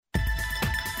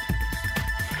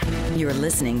You're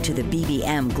listening to the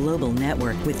BBM Global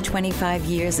Network with 25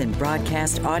 years in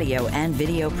broadcast audio and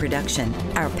video production.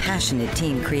 Our passionate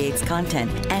team creates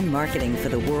content and marketing for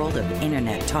the world of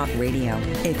Internet Talk Radio.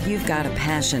 If you've got a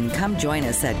passion, come join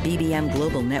us at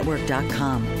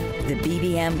bbmglobalnetwork.com. The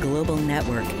BBM Global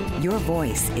Network. Your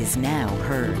voice is now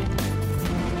heard.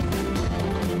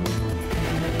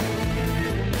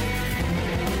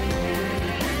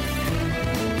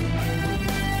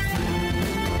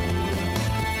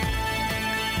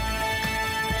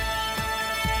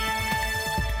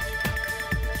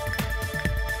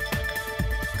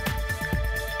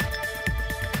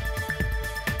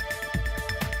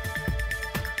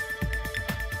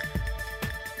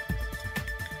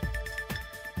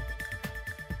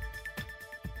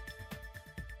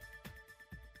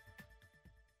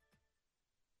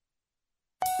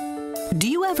 Do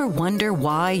you ever wonder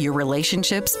why your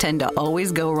relationships tend to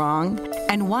always go wrong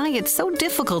and why it's so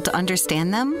difficult to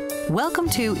understand them? Welcome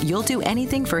to You'll Do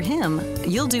Anything for Him,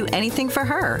 You'll Do Anything for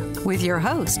Her with your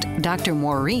host, Dr.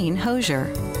 Maureen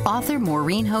Hosier. Author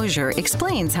Maureen Hosier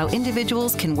explains how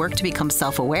individuals can work to become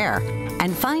self-aware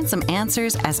and find some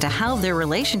answers as to how their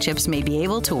relationships may be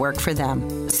able to work for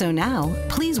them. So now,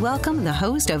 please welcome the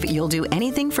host of You'll Do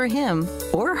Anything for Him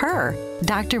or Her,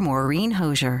 Dr. Maureen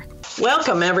Hosier.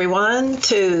 Welcome, everyone,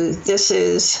 to This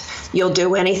is You'll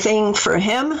Do Anything for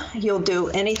Him, You'll Do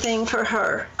Anything for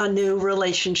Her, a new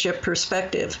relationship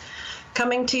perspective.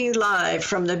 Coming to you live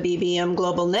from the BBM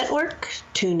Global Network,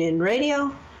 TuneIn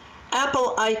Radio,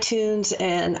 Apple, iTunes,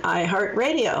 and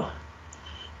iHeartRadio.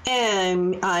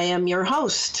 And I am your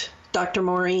host, Dr.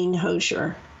 Maureen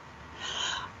Hosier.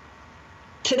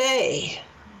 Today,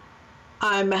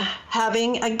 I'm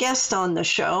having a guest on the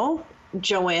show.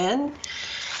 Joanne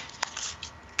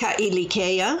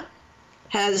Kailikea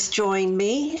has joined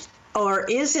me, or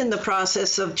is in the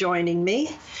process of joining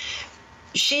me.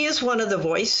 She is one of the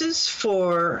voices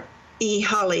for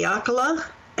Ihaliakala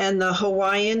and the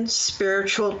Hawaiian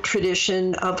spiritual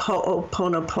tradition of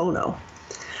Ho'oponopono.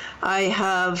 I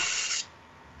have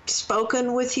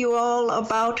spoken with you all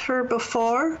about her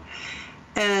before,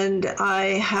 and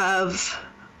I have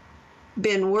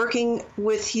been working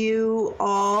with you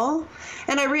all,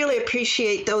 and I really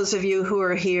appreciate those of you who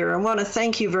are here. I want to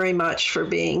thank you very much for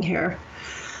being here.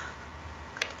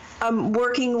 I'm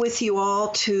working with you all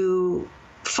to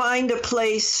find the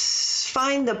place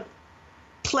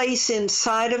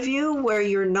inside of you where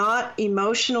you're not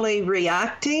emotionally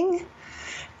reacting,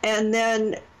 and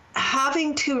then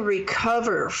having to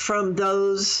recover from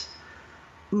those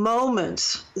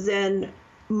moments,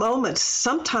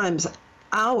 sometimes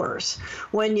hours,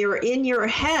 when you're in your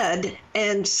head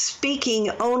and speaking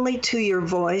only to your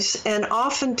voice, and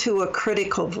often to a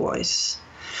critical voice.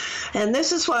 And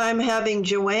this is why I'm having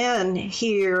Joanne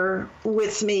here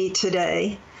with me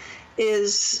today,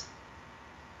 is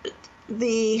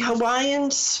the Hawaiian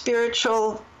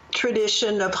spiritual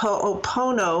tradition of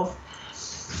Ho'opono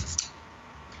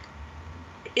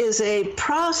is a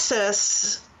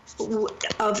process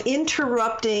of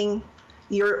interrupting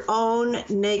your own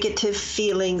negative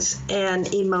feelings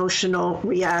and emotional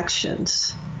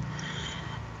reactions.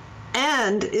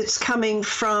 And it's coming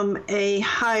from a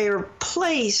higher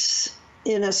place,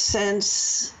 in a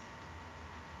sense,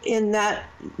 in that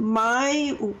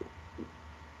my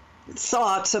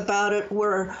thoughts about it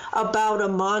were about a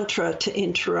mantra to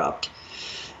interrupt.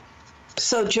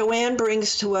 So Joanne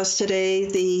brings to us today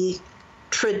the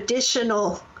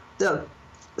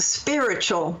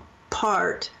spiritual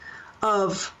part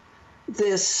of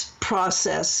this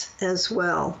process as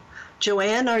well.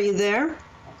 Joanne, are you there?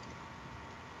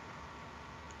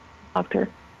 Doctor.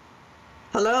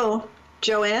 Hello,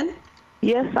 Joanne?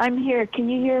 Yes, I'm here. Can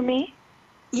you hear me?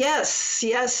 Yes,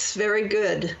 very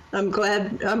good. I'm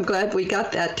glad we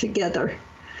got that together.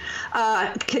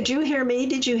 Could you hear me?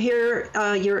 Did you hear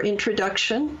your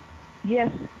introduction? Yes,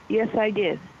 I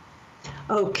did.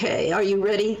 Okay, are you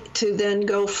ready to then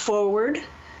go forward?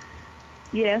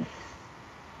 Yes,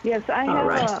 I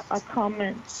have a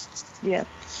comment.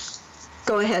 Yes.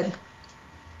 Go ahead.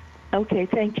 Okay,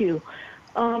 thank you.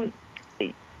 The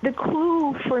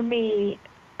clue for me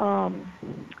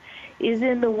is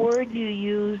in the word you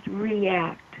used,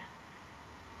 react.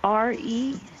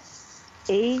 REACT.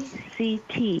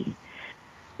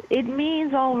 It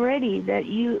means already that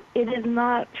it is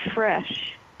not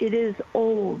fresh. It is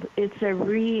old. It's a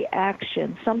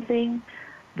reaction, something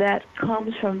that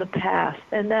comes from the past,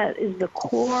 and that is the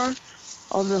core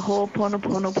of the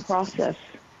Ho'oponopono process.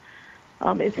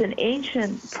 It's an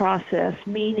ancient process,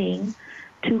 meaning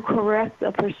to correct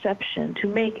a perception, to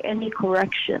make any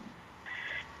correction.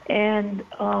 And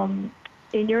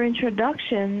in your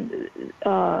introduction,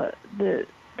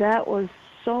 that was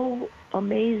so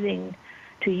amazing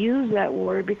to use that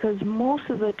word, because most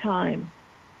of the time,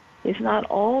 if not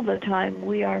all the time,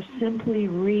 we are simply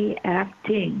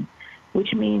reacting,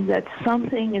 which means that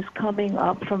something is coming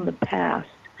up from the past.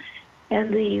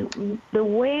 And the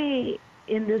way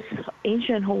in this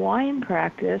ancient Hawaiian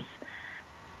practice,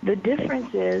 the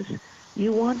difference is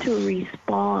you want to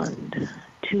respond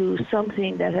to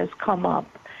something that has come up.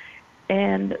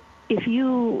 And if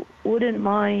you wouldn't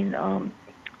mind,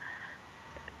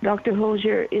 Dr.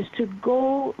 Hosier, is to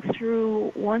go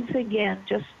through once again,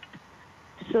 just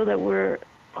so that we're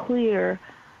clear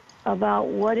about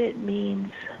what it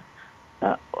means,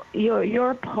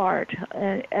 your part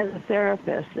as a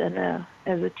therapist and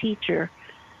as a teacher,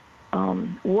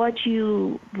 what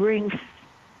you bring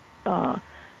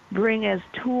as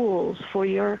tools for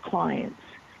your clients,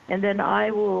 and then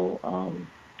I will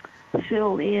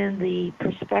fill in the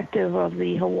perspective of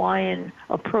the Hawaiian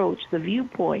approach, the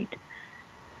viewpoint,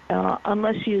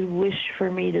 unless you wish for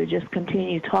me to just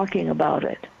continue talking about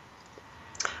it.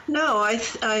 No, I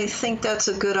think that's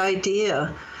a good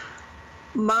idea.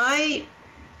 My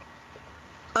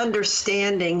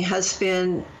understanding has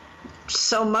been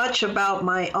so much about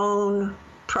my own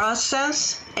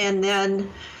process, and then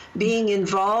being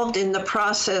involved in the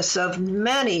process of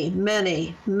many,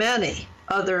 many, many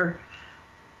other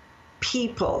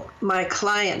people, my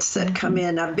clients that come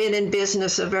in. I've been in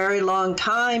business a very long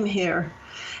time here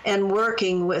and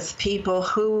working with people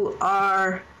who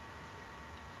are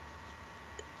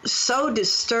so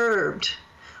disturbed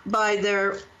by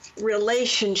their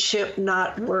relationship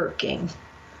not working.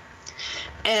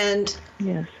 And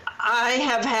yes, I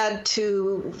have had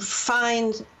to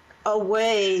find a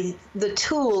way, the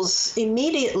tools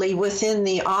immediately within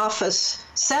the office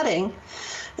setting,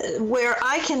 where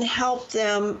I can help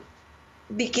them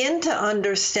begin to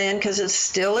understand, because it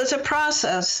still is a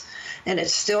process and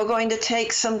it's still going to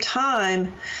take some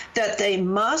time, that they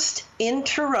must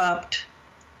interrupt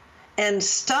and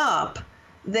stop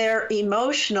their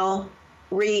emotional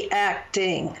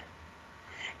reacting.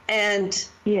 And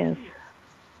yes,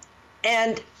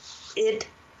 and it,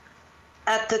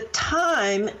 at the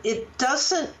time, it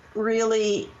doesn't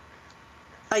really,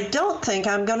 I don't think,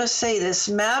 I'm going to say this,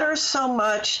 matters so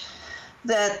much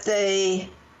that they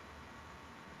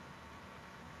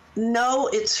know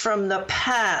it's from the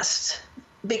past,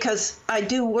 because I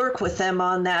do work with them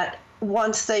on that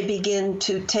once they begin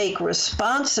to take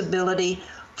responsibility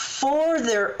for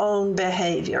their own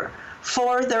behavior,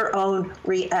 for their own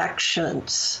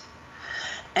reactions.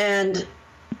 And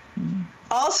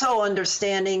also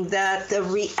understanding that the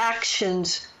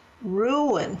reactions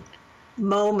ruin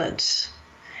moments,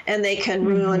 and they can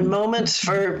ruin moments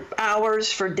for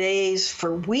hours, for days,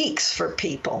 for weeks for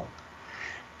people.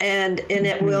 And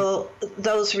it will,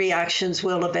 those reactions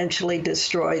will eventually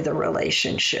destroy the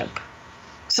relationship.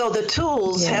 So the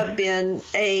tools have been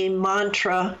a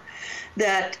mantra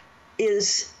that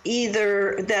is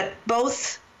either that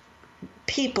both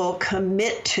people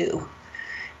commit to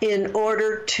in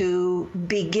order to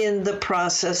begin the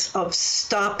process of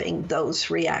stopping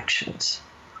those reactions.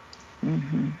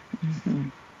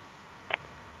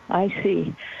 I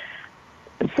see.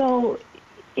 So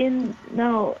let me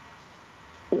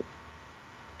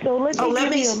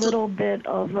give you a little bit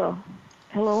of a,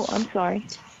 hello, I'm sorry.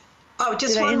 Oh,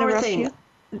 just Did one more interrupt thing.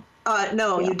 You?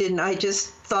 No, you didn't. I just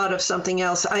thought of something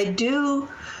else. I do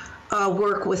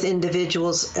work with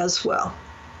individuals as well.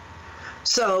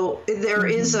 So there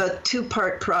is a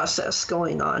two-part process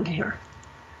going on here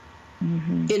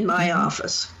in my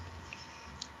office.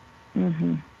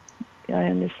 I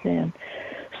understand.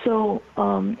 So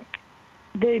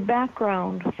the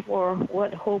background for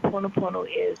what Ho'oponopono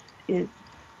is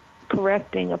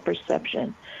correcting a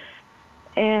perception.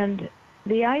 And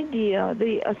the idea,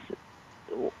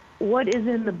 what is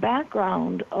in the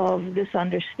background of this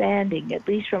understanding, at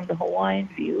least from the Hawaiian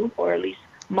view, or at least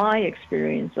my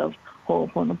experience of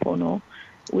Ho'oponopono,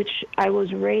 which I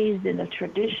was raised in a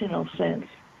traditional sense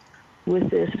with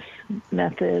this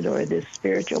method or this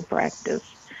spiritual practice.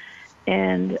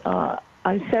 And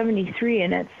I'm 73,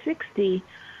 and at 60,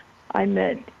 I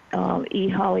met E.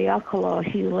 Haleakala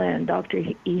Hugh-Len, Dr.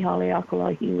 E.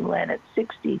 Haleakala Hugh-Len at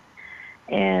 60.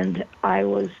 And I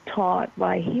was taught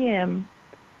by him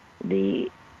the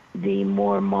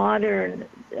more modern,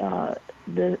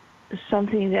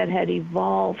 something that had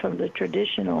evolved from the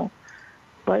traditional,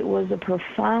 but was a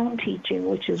profound teaching,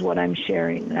 which is what I'm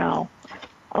sharing now.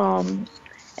 And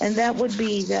that would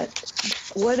be that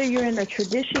whether you're in a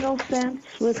traditional sense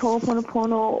with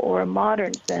Ho'oponopono or a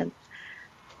modern sense,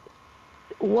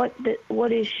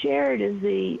 what is shared is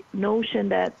the notion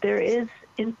that there is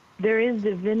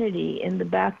divinity in the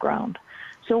background.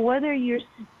 So whether you're...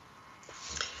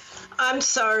 I'm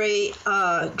sorry,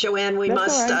 Joanne, we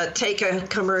must take a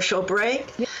commercial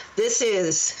break. Yeah. This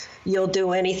is You'll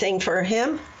Do Anything for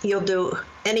Him, You'll Do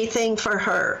Anything for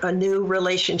Her, a new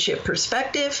relationship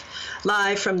perspective,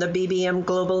 live from the BBM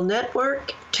Global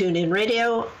Network, TuneIn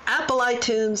Radio, Apple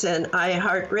iTunes, and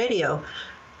iHeartRadio.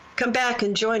 Come back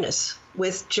and join us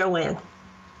with Joanne.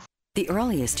 The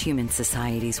earliest human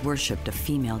societies worshipped a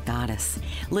female goddess.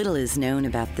 Little is known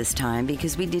about this time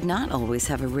because we did not always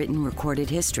have a written recorded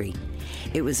history.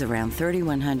 It was around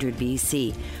 3100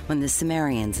 BC when the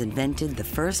Sumerians invented the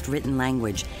first written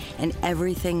language, and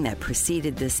everything that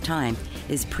preceded this time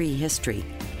is prehistory.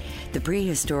 The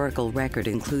prehistorical record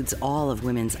includes all of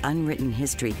women's unwritten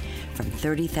history from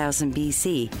 30,000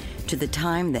 BC to the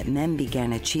time that men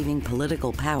began achieving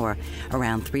political power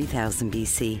around 3000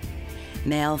 BC.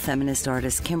 Male feminist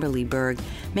artist Kimberly Berg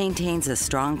maintains a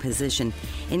strong position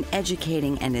in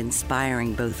educating and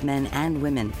inspiring both men and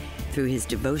women through his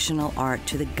devotional art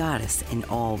to the goddess in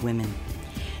all women.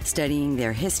 Studying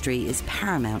their history is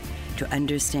paramount to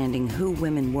understanding who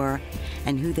women were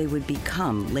and who they would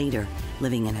become later,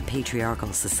 living in a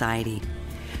patriarchal society.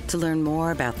 To learn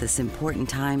more about this important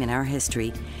time in our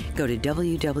history, go to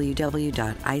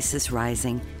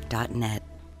www.isisrising.net.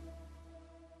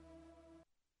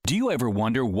 Do you ever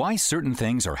wonder why certain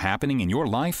things are happening in your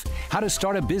life? How to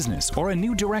start a business or a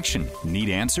new direction? Need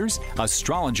answers?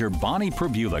 Astrologer Bonnie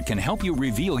Perbula can help you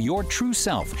reveal your true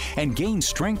self and gain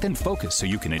strength and focus so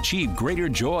you can achieve greater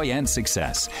joy and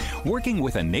success. Working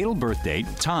with a natal birth date,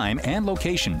 time, and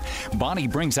location, Bonnie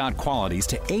brings out qualities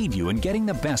to aid you in getting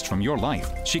the best from your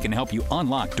life. She can help you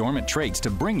unlock dormant traits to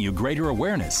bring you greater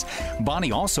awareness.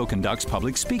 Bonnie also conducts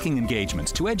public speaking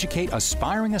engagements to educate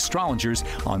aspiring astrologers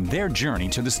on their journey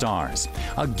to the stars.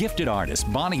 A gifted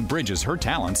artist, Bonnie bridges her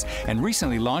talents and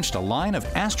recently launched a line of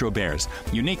Astro Bears,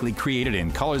 uniquely created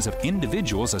in colors of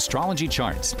individuals' astrology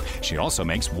charts. She also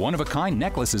makes one-of-a-kind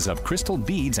necklaces of crystal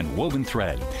beads and woven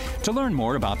thread. To learn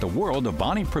more about the world of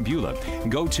Bonnie Perbula,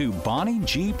 go to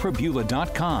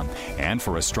bonniegperbula.com. And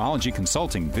for astrology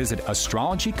consulting, visit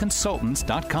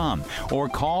astrologyconsultants.com or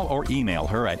call or email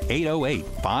her at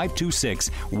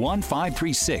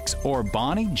 808-526-1536 or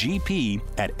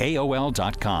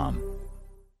bonniegp@aol.com.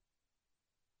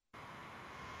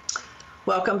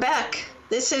 Welcome back.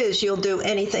 This is You'll Do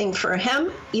Anything for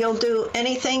Him, You'll Do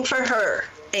Anything for Her,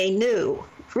 a new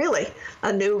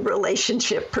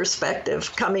relationship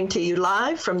perspective, coming to you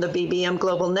live from the BBM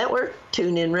Global Network,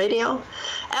 TuneIn Radio,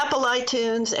 Apple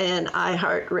iTunes, and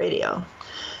iHeartRadio.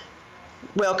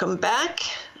 Welcome back.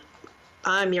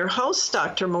 I'm your host,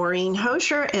 Dr. Maureen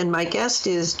Hosier, and my guest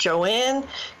is Joanne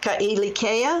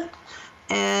Kailikea.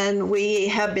 And we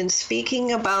have been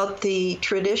speaking about the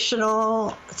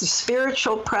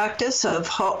spiritual practice of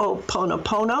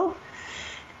Ho'oponopono.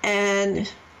 And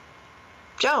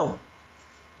Joe.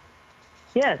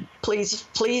 Yes. Please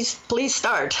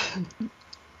start.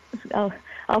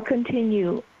 I'll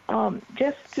continue.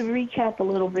 Just to recap a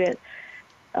little bit,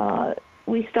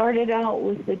 we started out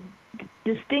with the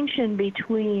distinction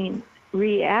between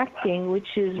reacting,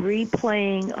 which is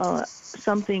replaying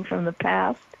something from the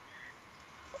past,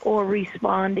 or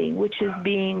responding, which is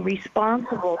being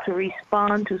responsible to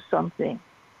respond to something.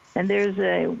 And there's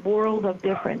a world of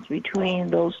difference between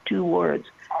those two words,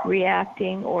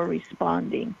 reacting or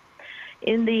responding.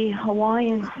 In the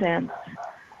Hawaiian sense,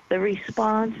 the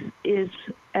response is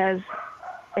as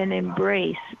an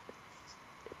embrace.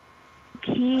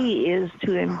 Key is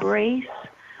to embrace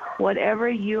whatever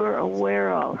you're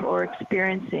aware of or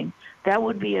experiencing. That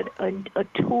would be a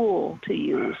tool to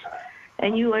use.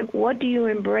 And what do you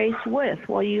embrace with?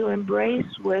 Well, you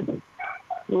embrace with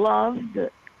love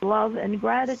and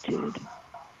gratitude.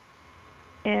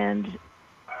 And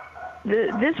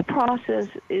this process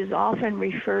is often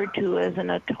referred to as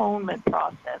an atonement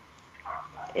process.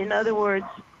 In other words,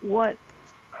 what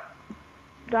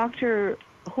Dr.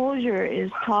 Hosier is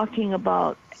talking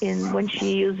about when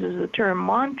she uses the term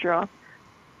mantra,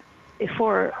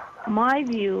 for my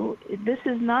view, this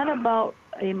is not about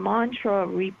a mantra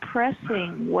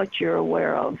repressing what you're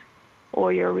aware of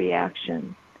or your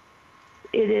reaction.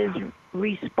 It is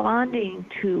responding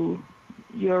to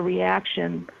your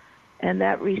reaction, and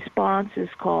that response is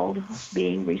called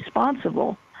being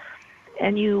responsible.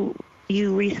 And you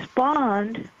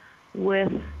respond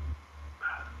with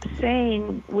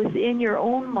saying within your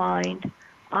own mind,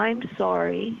 I'm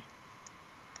sorry,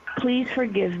 please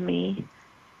forgive me,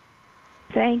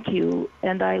 thank you,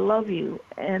 and I love you.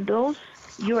 And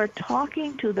you are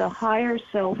talking to the higher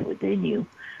self within you.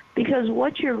 Because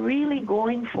what you're really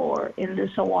going for in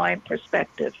this Hawaiian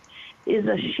perspective is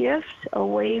a shift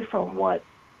away from what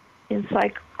in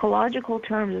psychological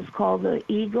terms is called the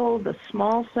ego, the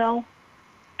small self,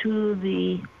 to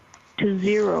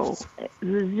zero.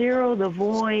 The zero, the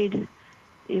void,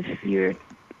 if you're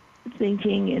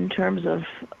thinking in terms of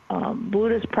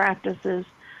Buddhist practices,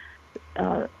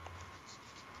 and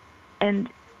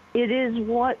it is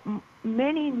what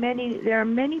there are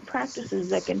many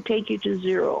practices that can take you to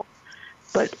zero,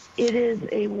 but it is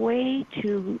a way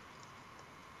to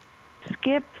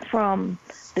skip from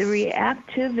the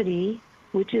reactivity,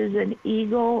 which is an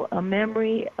ego, a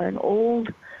memory, an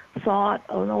old thought,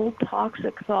 an old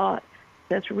toxic thought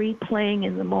that's replaying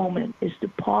in the moment, is to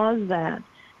pause that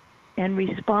and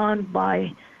respond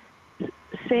by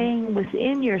saying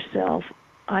within yourself,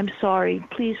 I'm sorry,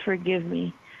 please forgive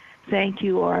me, thank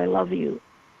you, or I love you.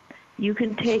 You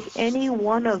can take any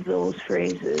one of those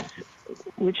phrases,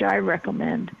 which I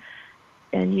recommend,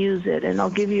 and use it. And I'll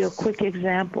give you a quick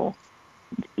example.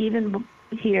 Even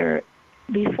here,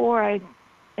 before I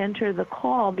enter the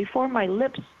call, before my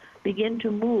lips begin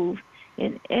to move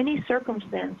in any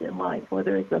circumstance in life,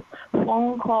 whether it's a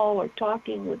phone call or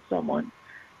talking with someone,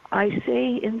 I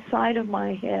say inside of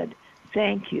my head,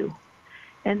 thank you.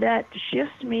 And that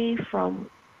shifts me from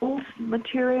old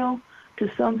material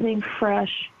to something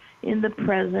fresh in the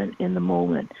present, in the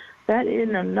moment. That,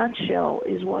 in a nutshell,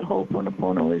 is what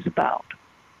Ho'oponopono is about.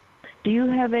 Do you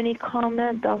have any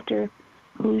comment, Dr.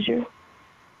 Hoosier?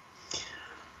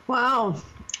 Wow.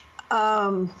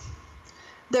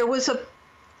 There was a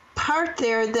part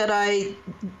there that I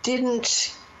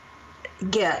didn't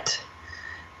get,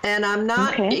 and I'm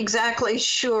not exactly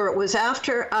sure. It was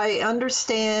after I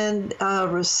understand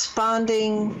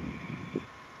responding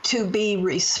to be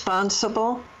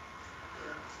responsible.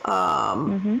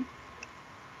 And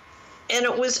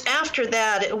it was after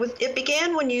that. It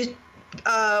began when you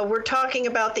were talking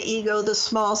about the ego, the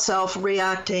small self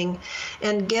reacting,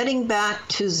 and getting back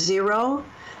to zero.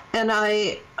 And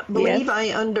I believe I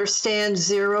understand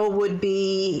zero would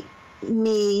be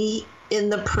me in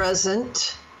the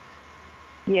present.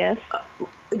 Yes.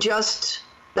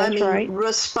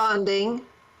 Responding.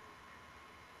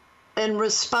 And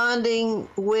responding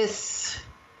with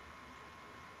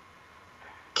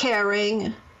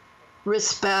caring,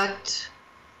 respect,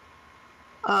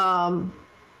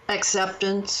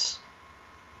 acceptance.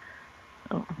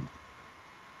 Oh.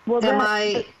 Well,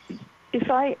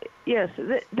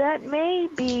 that may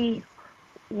be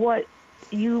what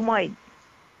you might,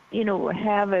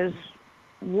 have as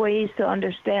ways to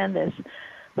understand this.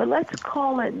 But let's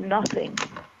call it nothing.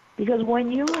 Because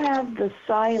when you have the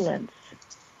silence,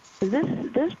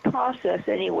 this process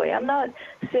anyway, I'm not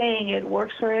saying it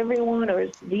works for everyone or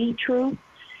is the truth.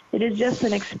 It is just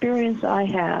an experience I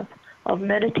have of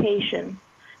meditation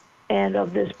and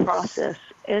of this process.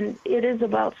 And it is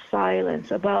about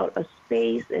silence, about a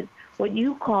space and what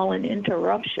you call an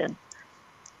interruption.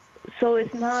 So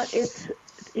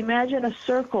imagine a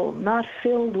circle not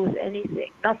filled with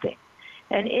anything, nothing.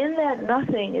 And in that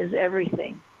nothing is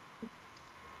everything.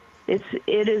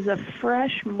 It is a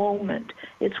fresh moment.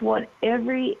 It's what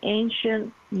every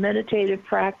ancient meditative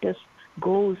practice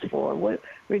goes for.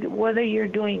 Whether you're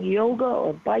doing yoga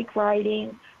or bike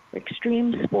riding,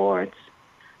 extreme sports,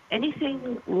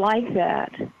 anything like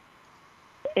that,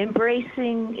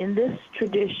 embracing in this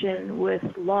tradition with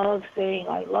love, saying,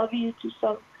 I love you to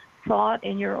some thought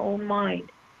in your own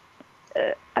mind.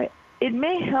 It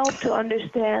may help to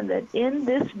understand that in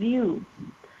this view,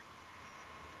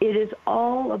 it is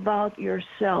all about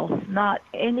yourself, not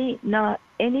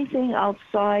anything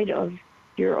outside of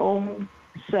your own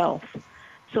self.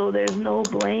 So there's no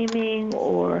blaming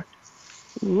or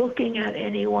looking at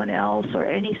anyone else or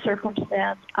any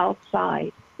circumstance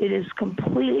outside. It is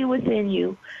completely within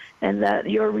you, and that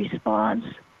your response,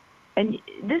 and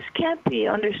this can't be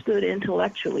understood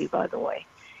intellectually, by the way.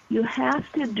 You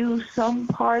have to do some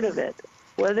part of it,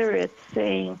 whether it's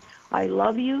saying, I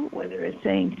love you, whether it's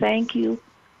saying thank you,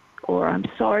 or I'm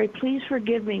sorry, please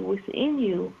forgive me, within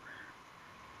you,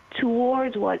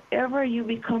 towards whatever you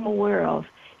become aware of.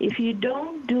 If you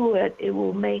don't do it, it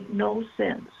will make no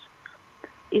sense.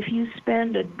 If you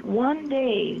spend one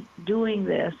day doing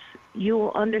this, you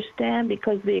will understand,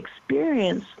 because the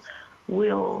experience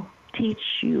will teach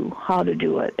you how to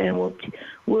do it, and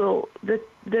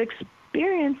the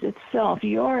experience itself,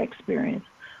 your experience,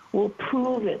 will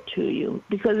prove it to you,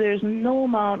 because there's no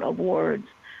amount of words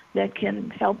that can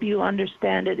help you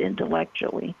understand it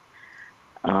intellectually.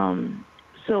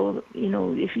 So,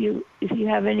 if you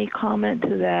have any comment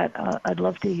to that, I'd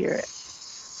love to hear it.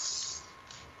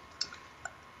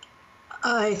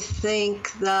 I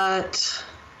think that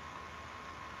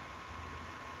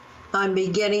I'm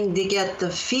beginning to get the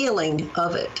feeling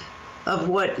of it, of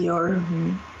what you're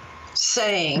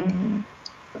saying. Mm-hmm.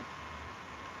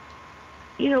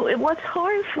 You know, what's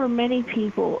hard for many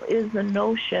people is the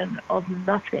notion of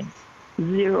nothing,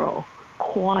 zero,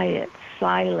 quiet,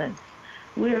 silence.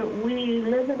 We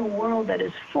live in a world that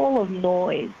is full of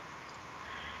noise.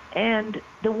 And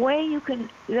the way you can,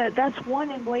 that's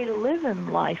one way to live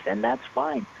in life, and that's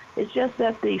fine. It's just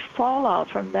that the fallout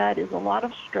from that is a lot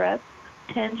of stress,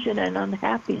 tension, and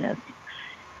unhappiness.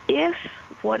 If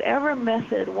whatever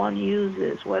method one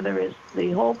uses, whether it's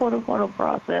the Ho'oponopono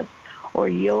process or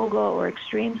yoga or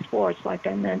extreme sports, like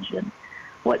I mentioned,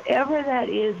 whatever that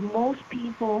is, most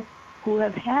people who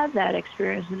have had that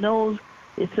experience knows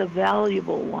it's a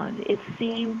valuable one. It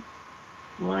seems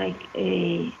like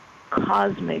a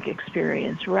cosmic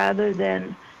experience rather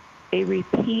than a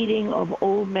repeating of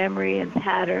old memory and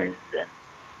patterns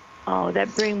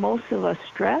that bring most of us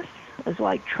stress. It's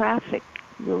like traffic,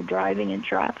 driving in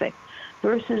traffic,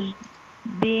 versus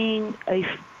being a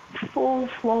full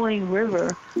flowing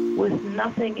river with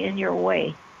nothing in your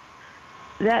way.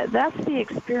 That's the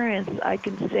experience I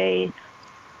can say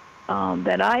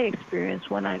that I experience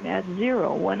when I'm at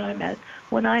zero, when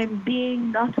I'm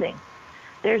being nothing.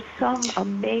 There's some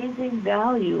amazing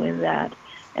value in that,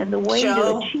 and the way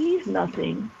to achieve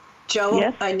nothing. Joe,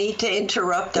 yes? I need to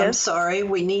interrupt. I'm sorry.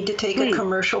 We need to take a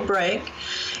commercial break.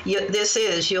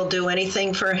 You'll do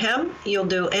anything for him. You'll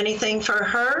do anything for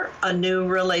her. A new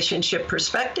relationship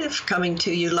perspective coming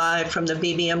to you live from the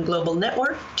BBM Global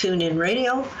Network, TuneIn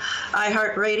Radio,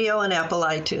 iHeartRadio, and Apple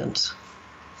iTunes.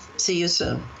 See you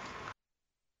soon.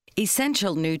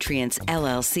 Essential Nutrients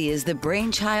LLC is the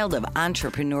brainchild of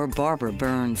entrepreneur Barbara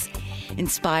Burns.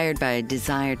 Inspired by a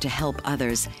desire to help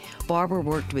others, Barbara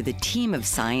worked with a team of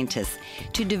scientists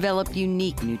to develop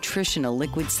unique nutritional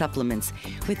liquid supplements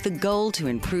with the goal to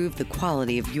improve the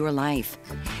quality of your life.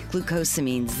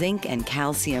 Glucosamine, zinc, and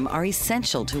calcium are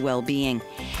essential to well-being,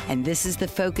 and this is the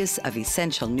focus of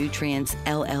Essential Nutrients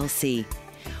LLC.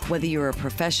 Whether you're a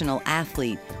professional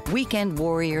athlete, weekend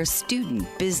warrior, student,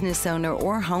 business owner,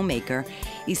 or homemaker,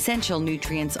 Essential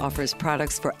Nutrients offers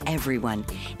products for everyone,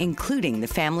 including the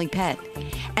family pet.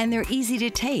 And they're easy to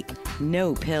take,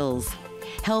 no pills.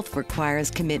 Health requires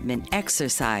commitment,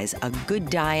 exercise, a good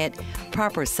diet,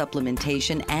 proper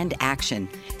supplementation, and action.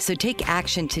 So take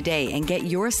action today and get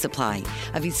your supply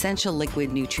of essential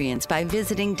liquid nutrients by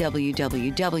visiting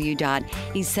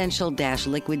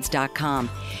www.essential-liquids.com.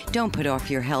 Don't put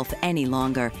off your health any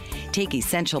longer. Take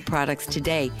essential products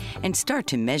today and start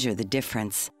to measure the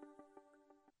difference.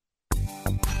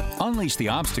 Unleash the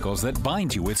obstacles that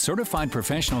bind you with certified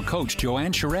professional coach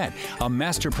Joanne Charette, a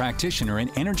master practitioner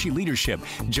in energy leadership.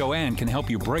 Joanne can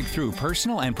help you break through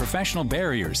personal and professional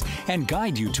barriers and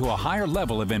guide you to a higher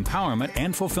level of empowerment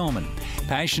and fulfillment.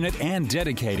 Passionate and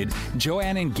dedicated,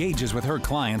 Joanne engages with her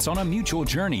clients on a mutual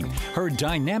journey. Her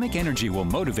dynamic energy will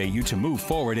motivate you to move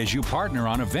forward as you partner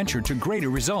on a venture to greater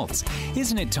results.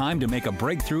 Isn't it time to make a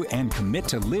breakthrough and commit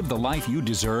to live the life you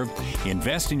deserve?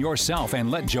 Invest in yourself and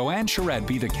let Joanne Charette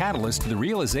be the catalyst to the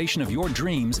realization of your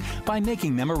dreams by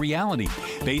making them a reality.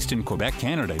 Based in Quebec,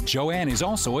 Canada, Joanne is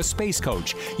also a space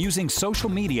coach, using social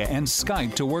media and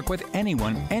Skype to work with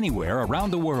anyone, anywhere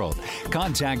around the world.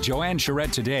 Contact Joanne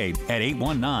Charette today at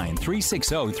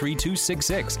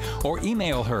 819-360-3266 or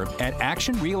email her at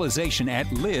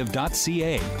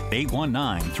actionrealization@live.ca.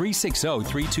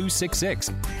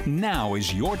 819-360-3266. Now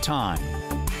is your time.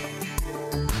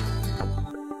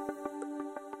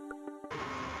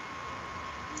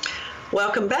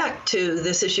 Welcome back to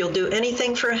This Is You'll Do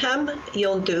Anything for Him,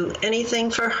 You'll Do Anything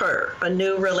for Her, a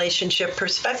new relationship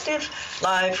perspective,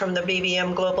 live from the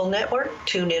BBM Global Network,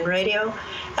 TuneIn Radio,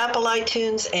 Apple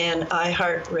iTunes, and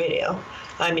iHeartRadio.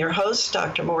 I'm your host,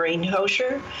 Dr. Maureen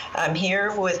Hosher. I'm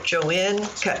here with Joanne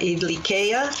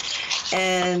Kaidlikea,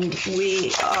 and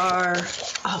we are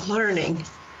learning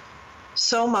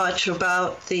so much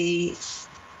about the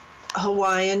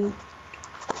Hawaiian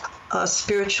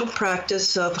spiritual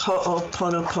practice of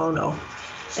Ho'oponopono.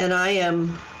 And I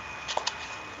am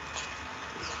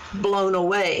blown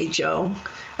away, Joe.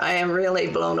 I am really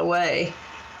blown away.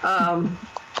 I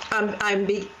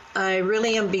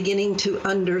really am beginning to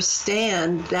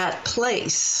understand that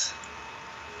place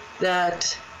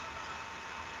that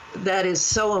is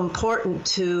so important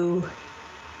to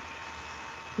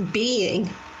being.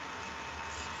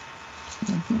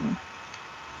 Mm-hmm.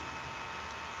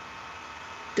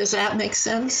 Does that make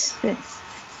sense?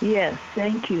 Yes,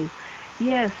 thank you.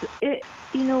 Yes,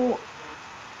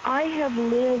 I have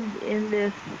lived in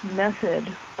this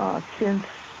method since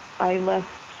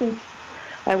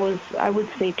I would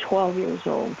say 12 years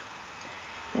old.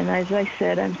 And as I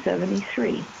said, I'm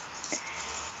 73.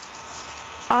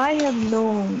 I have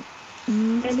known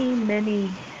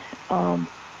many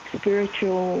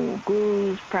spiritual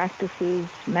gurus, practices,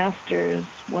 masters,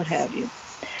 what have you.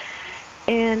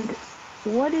 And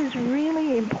what is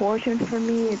really important for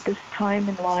me at this time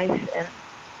in life, and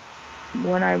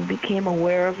when I became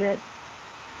aware of it,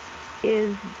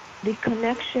 is the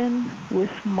connection with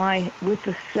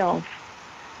the self,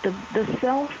 the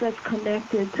self that's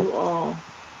connected to all,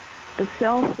 the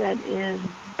self that is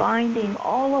binding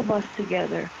all of us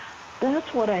together.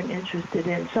 That's what I'm interested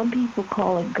in. Some people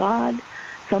call it God,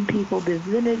 some people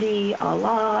divinity,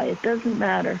 Allah. It doesn't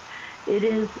matter. It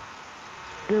is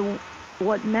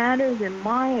what matters, in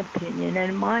my opinion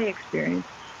and my experience,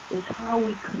 is how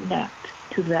we connect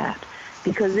to that,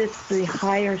 because it's the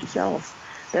higher self.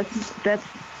 That's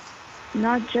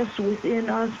not just within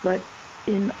us, but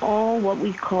in all what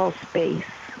we call space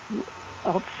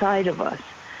outside of us.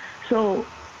 So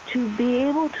to be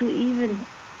able to even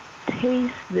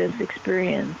taste this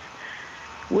experience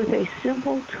with a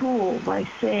simple tool by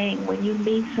saying, when you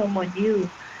meet someone new,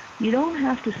 you don't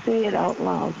have to say it out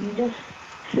loud. You just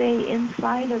say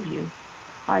inside of you,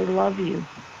 I love you,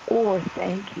 or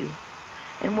thank you.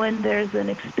 And when there's an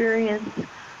experience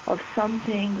of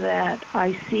something that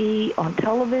I see on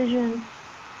television,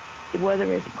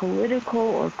 whether it's political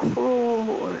or cruel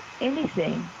or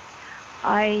anything,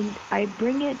 I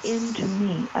bring it into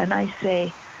me and I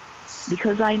say,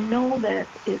 because I know that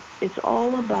it's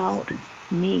all about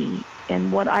me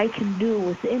and what I can do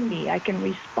within me. I can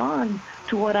respond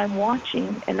to what I'm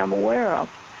watching and I'm aware of.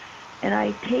 And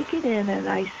I take it in and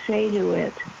I say to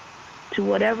it, to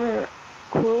whatever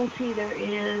cruelty there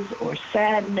is or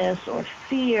sadness or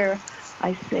fear,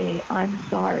 I say, I'm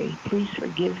sorry, please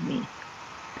forgive me.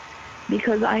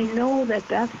 Because I know that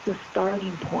that's the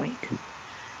starting point.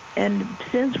 And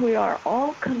since we are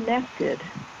all connected,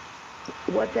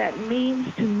 what that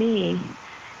means to me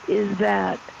is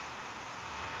that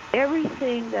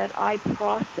everything that I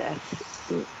process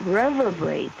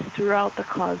reverberates throughout the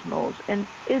cosmos. And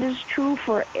it is true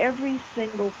for every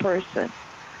single person,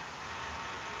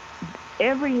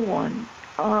 everyone.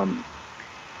 And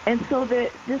so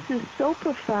that this is so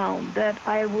profound that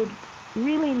I would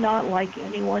really not like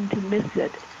anyone to miss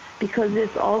it, because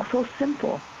it's all so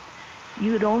simple.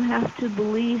 You don't have to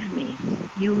believe me.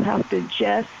 You have to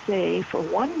just say, for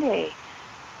one day,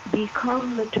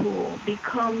 become the tool,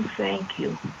 become thank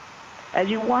you. As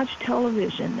you watch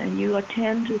television and you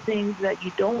attend to things that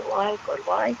you don't like or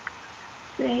like,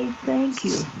 say thank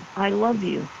you, I love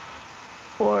you.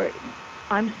 Or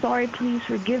I'm sorry, please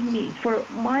forgive me for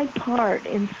my part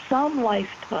in some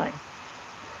lifetime.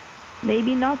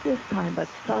 Maybe not this time, but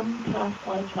some past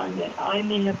lifetime that I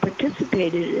may have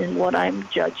participated in what I'm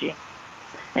judging.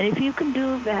 And if you can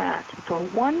do that for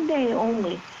one day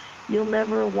only, you'll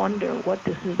never wonder what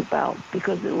this is about,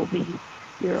 because it will be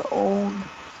your own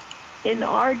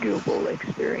inarguable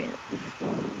experience.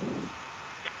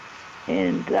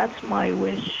 And that's my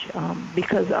wish,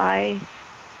 because as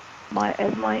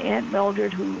my Aunt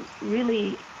Mildred, who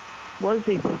really was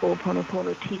a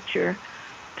Ho'oponopono teacher,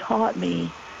 taught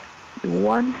me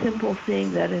one simple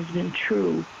thing that has been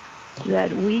true,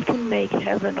 that we can make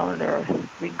heaven on earth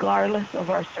regardless of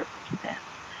our circumstance.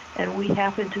 And we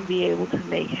happen to be able to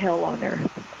make hell on earth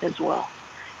as well.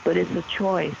 But it's a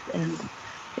choice. And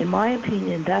in my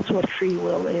opinion, that's what free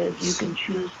will is. You can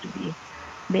choose to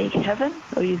make heaven,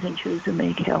 or you can choose to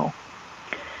make hell.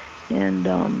 And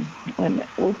I'm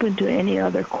open to any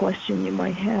other question you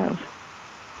might have.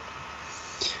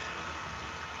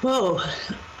 Whoa.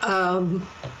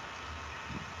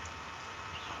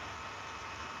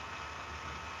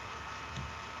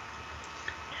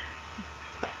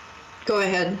 Go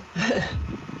ahead.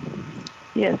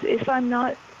 Yes, if I'm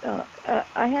not,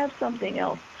 I have something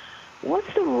else.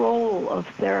 What's the role of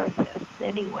therapists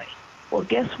anyway? Well,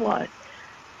 guess what?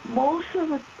 Most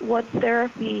of what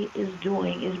therapy is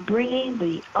doing is bringing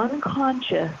the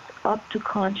unconscious up to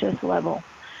conscious level.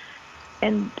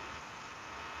 And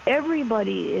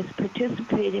everybody is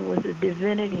participating with the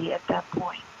divinity at that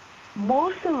point.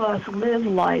 Most of us live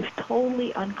life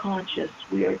totally unconscious.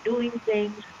 We are doing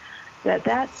things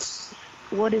that's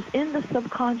what is in the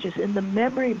subconscious, in the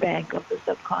memory bank of the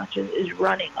subconscious, is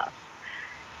running us.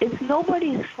 It's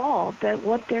nobody's fault that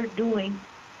what they're doing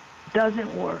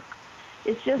doesn't work.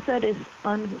 It's just that it's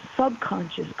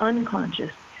subconscious,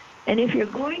 unconscious. And if you're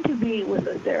going to be with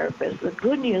a therapist, the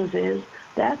good news is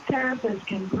that therapist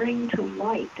can bring to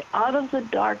light, out of the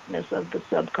darkness of the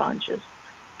subconscious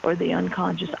or the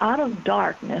unconscious, out of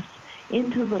darkness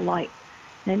into the light.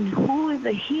 And who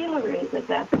the healer is at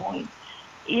that point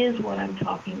is what I'm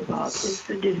talking about. It's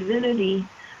the divinity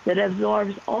that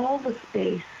absorbs all the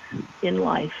space in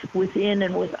life, within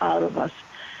and without of us.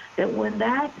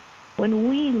 That when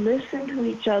we listen to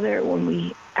each other, when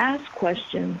we ask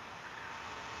questions,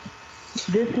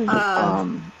 this is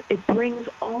it brings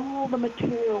all the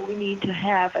material we need to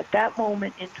have at that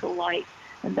moment into light,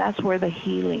 and that's where the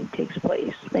healing takes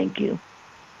place. Thank you.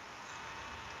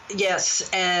 Yes,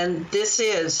 and this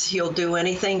is You'll Do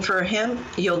Anything for Him,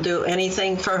 You'll Do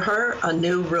Anything for Her, a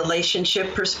new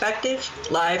relationship perspective,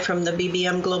 live from the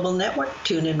BBM Global Network,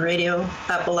 TuneIn Radio,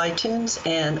 Apple iTunes,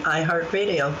 and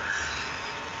iHeartRadio.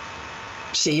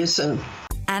 See you soon.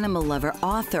 Animal lover,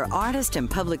 author, artist, and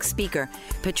public speaker,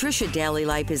 Patricia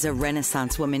Daly-Lipe is a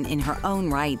Renaissance woman in her own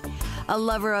right. A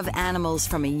lover of animals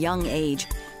from a young age,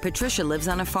 Patricia lives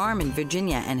on a farm in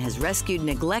Virginia and has rescued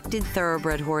neglected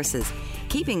thoroughbred horses,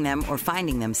 keeping them or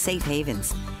finding them safe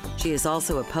havens. She is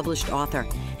also a published author,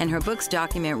 and her books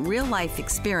document real-life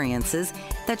experiences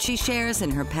that she shares in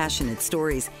her passionate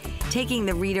stories, taking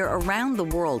the reader around the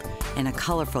world in a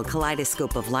colorful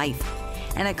kaleidoscope of life.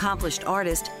 An accomplished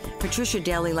artist, Patricia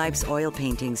Daly-Lipe's oil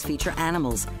paintings feature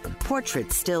animals,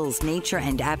 portraits, stills, nature,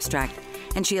 and abstract,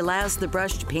 and she allows the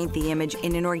brush to paint the image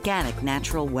in an organic,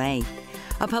 natural way.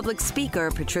 A public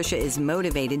speaker, Patricia is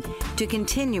motivated to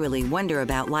continually wonder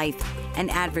about life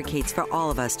and advocates for all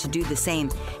of us to do the same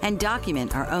and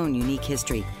document our own unique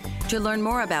history. To learn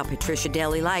more about Patricia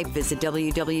Daly-Lipe, visit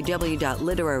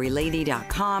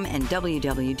www.literarylady.com and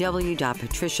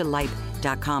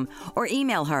www.patricialipe.com or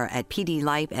email her at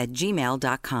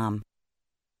pdlipe@gmail.com.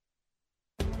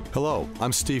 Hello,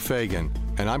 I'm Steve Fagan,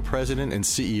 and I'm president and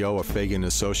CEO of Fagan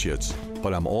Associates,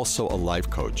 but I'm also a life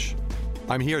coach.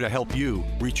 I'm here to help you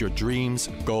reach your dreams,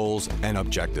 goals, and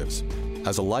objectives.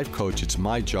 As a life coach, it's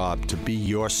my job to be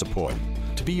your support,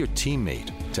 to be your teammate,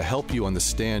 to help you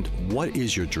understand what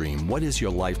is your dream, what is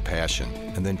your life passion,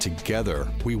 and then together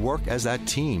we work as that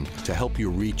team to help you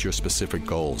reach your specific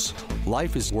goals.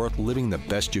 Life is worth living the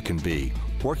best you can be.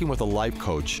 Working with a life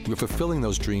coach, you're fulfilling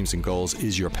those dreams and goals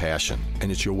is your passion,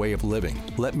 and it's your way of living.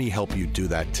 Let me help you do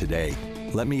that today.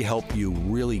 Let me help you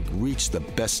really reach the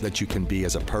best that you can be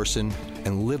as a person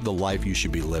and live the life you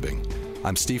should be living.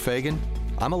 I'm Steve Fagan.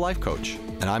 I'm a life coach,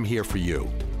 and I'm here for you.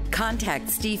 Contact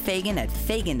Steve Fagan at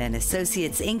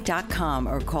FaganandAssociatesInc.com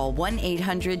or call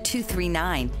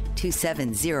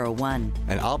 1-800-239-2701.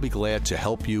 And I'll be glad to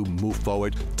help you move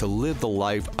forward to live the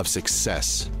life of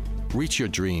success. Reach your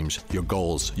dreams, your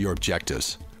goals, your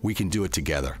objectives. We can do it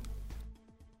together.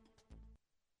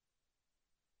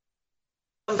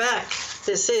 Welcome back.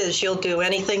 This is You'll Do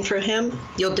Anything for Him,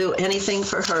 You'll Do Anything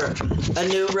for Her, a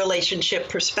new relationship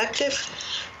perspective,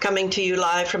 coming to you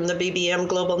live from the BBM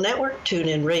Global Network,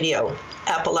 TuneIn Radio,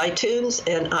 Apple iTunes,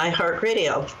 and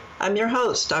iHeartRadio. I'm your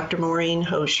host, Dr. Maureen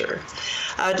Hosher.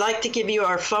 I'd like to give you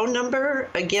our phone number.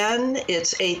 Again,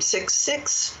 it's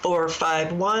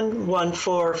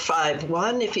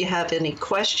 866-451-1451 if you have any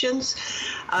questions.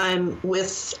 I'm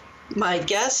with my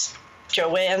guest,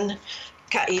 Joanne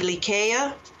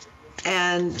Kailikea,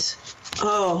 and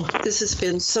this has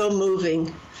been so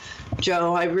moving,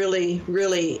 Joe. I really,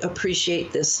 really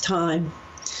appreciate this time,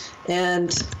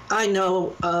 and I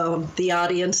know the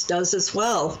audience does as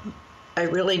well. I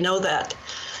really know that.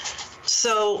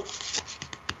 So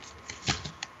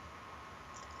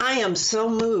I am so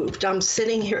moved. I'm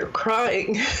sitting here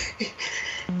crying.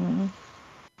 Mm-hmm.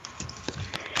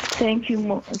 Thank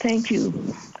you.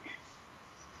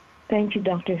 Thank you,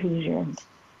 Dr. Hoosier.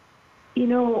 You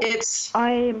know,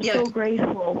 I am so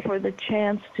grateful for the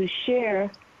chance to share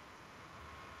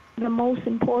the most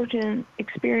important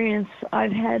experience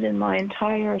I've had in my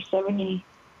entire 70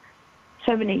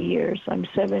 years. I'm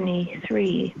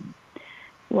 73.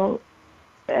 Well,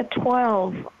 at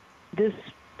 12, this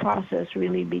process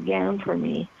really began for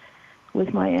me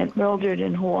with my Aunt Mildred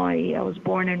in Hawaii. I was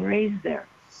born and raised there.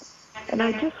 And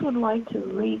I just would like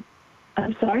to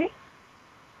I'm sorry?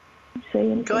 Say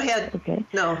anything? Go ahead. Okay.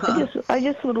 No. I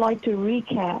just would like to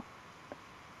recap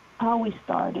how we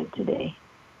started today.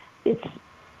 It's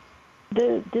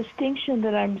the distinction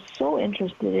that I'm so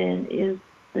interested in is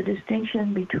the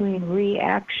distinction between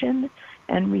reaction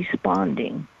and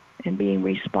responding, and being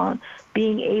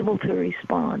able to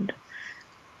respond.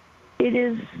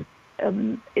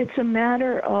 It's a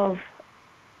matter of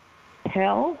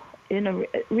hell.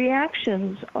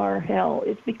 Reactions are hell.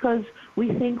 It's because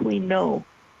we think we know.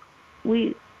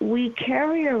 We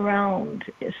carry around,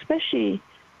 especially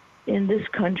in this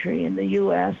country, in the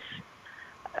U.S.,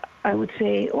 I would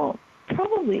say, well,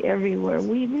 probably everywhere,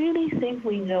 we really think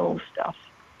we know stuff.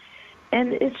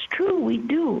 And it's true, we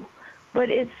do. but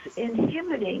it's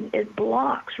inhibiting. It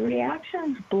blocks.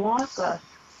 Reactions block us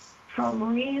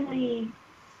from really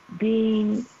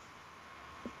being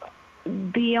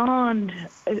beyond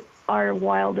our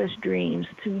wildest dreams,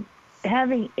 to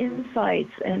having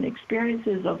insights and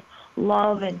experiences of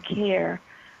love and care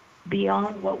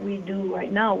beyond what we do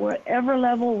right now. Whatever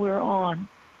level we're on,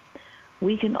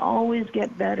 we can always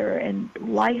get better, and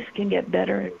life can get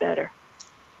better and better.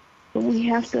 But we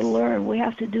have to learn. We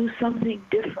have to do something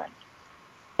different.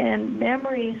 And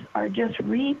memories are just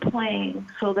replaying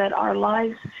so that our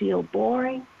lives feel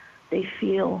boring, they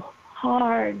feel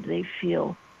hard, they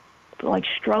feel like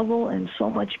struggle and so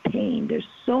much pain. There's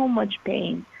so much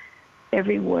pain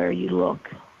everywhere you look.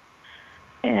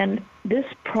 And this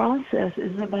process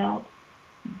is about,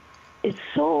 it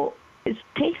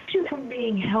takes you from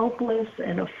being helpless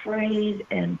and afraid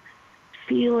and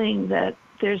feeling that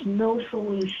there's no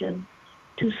solution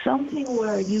to something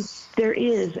where there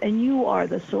is, and you are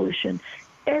the solution.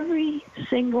 Every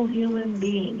single human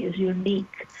being is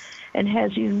unique and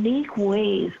has unique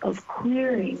ways of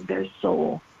clearing their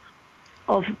soul,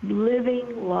 of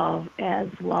living love as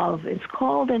love. It's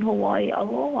called in Hawaii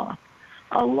aloha.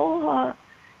 Aloha,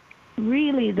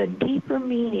 really the deeper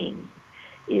meaning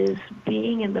is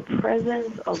being in the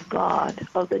presence of God,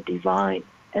 of the divine,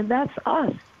 and that's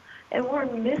us. And we're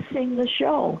missing the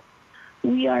show.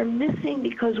 We are missing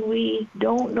because we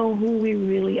don't know who we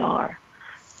really are.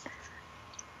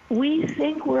 We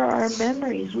think we're our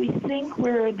memories. We think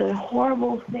we're the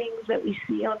horrible things that we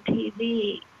see on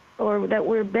TV, or that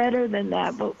we're better than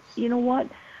that. But you know what?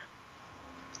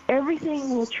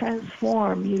 Everything will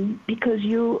transform you, because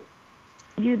you,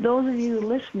 those of you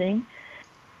listening,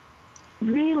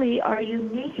 really are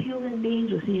unique human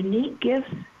beings with unique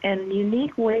gifts and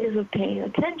unique ways of paying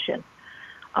attention.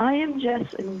 I am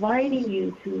just inviting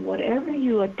you to whatever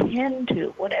you attend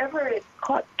to, whatever it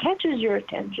catches your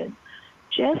attention,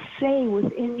 just say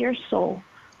within your soul,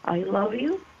 I love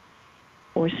you,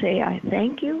 or say I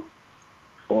thank you,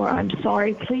 or I'm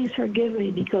sorry, please forgive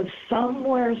me, because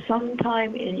somewhere,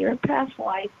 sometime in your past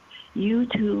life, you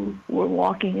too were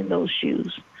walking in those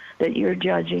shoes that you're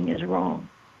judging is wrong.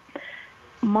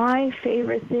 My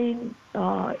favorite thing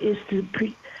is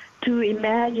to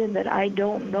imagine that I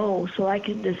don't know, so I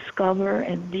can discover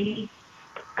and be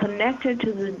connected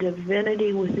to the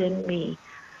divinity within me.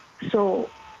 So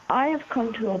I have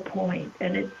come to a point,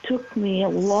 and it took me a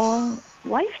long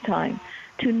lifetime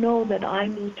to know that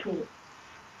I'm the tool.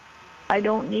 I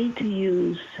don't need to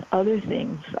use other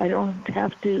things. I don't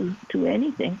have to do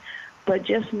anything, but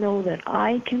just know that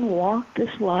I can walk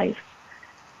this life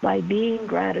by being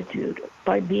gratitude,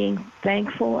 by being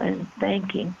thankful and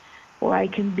thanking, or I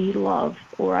can be love,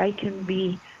 or I can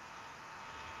be,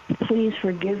 please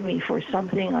forgive me for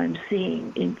something I'm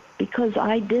seeing, because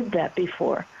I did that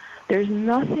before. There's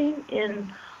nothing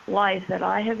in life that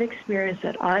I have experienced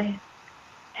that I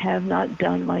have not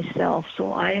done myself,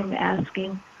 so I am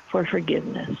asking for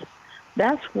forgiveness.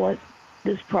 That's what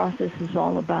this process is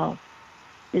all about,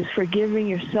 is forgiving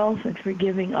yourself and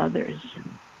forgiving others.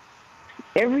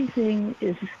 Everything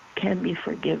can be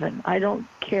forgiven. I don't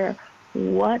care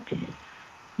what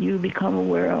you become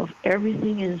aware of.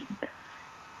 Everything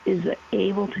is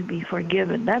able to be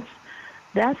forgiven.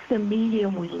 That's the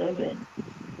medium we live in.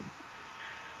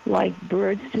 Like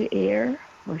birds to air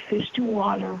or fish to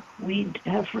water, we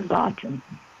have forgotten.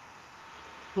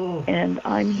 And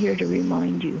I'm here to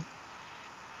remind you.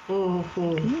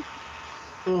 Okay?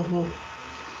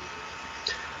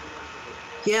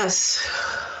 Yes.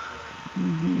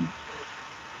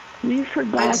 We've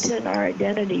forgotten our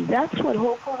identity. That's what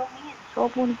Ho'oponopono means.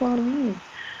 Ho'oponopono means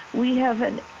we have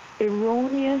an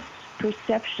erroneous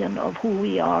perception of who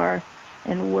we are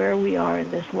and where we are in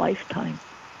this lifetime.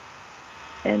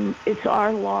 And it's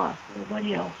our loss,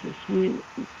 nobody else's.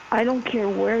 I don't care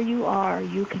where you are,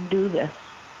 you can do this,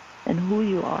 and who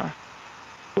you are.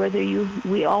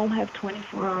 We all have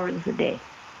 24 hours a day.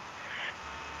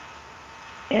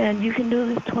 And you can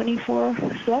do this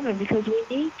 24/7 because we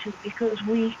need to, because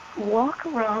we walk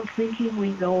around thinking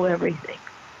we know everything.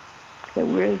 That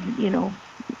we're,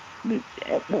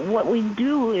 what we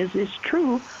do is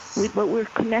true, but we're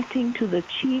connecting to the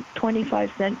cheap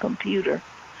 25-cent computer,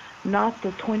 not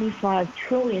the $25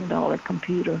 trillion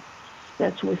computer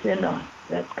that's within us,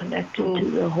 that's connected to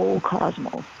the whole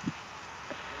cosmos.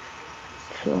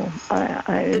 So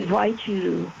I invite you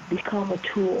to become a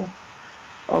tool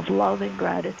of love and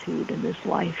gratitude in this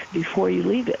life before you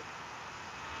leave it.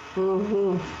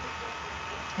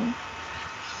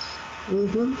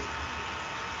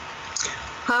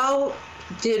 How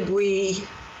did we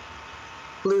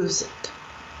lose it?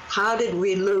 How did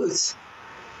we lose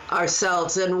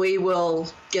ourselves, and we will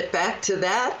get back to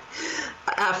that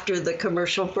after the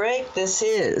commercial break.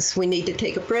 We need to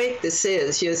take a break. This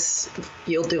is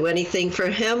You'll Do Anything for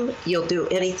Him, You'll Do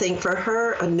Anything for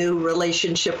Her, a new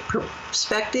relationship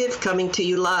perspective, coming to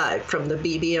you live from the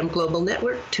BBM Global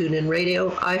Network, TuneIn Radio,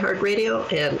 iHeartRadio,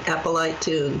 and Apple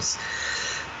iTunes.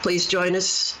 Please join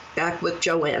us back with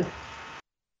Joanne.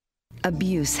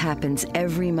 Abuse happens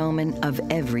every moment of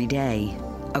every day.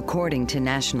 According to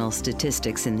national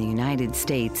statistics in the United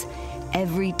States,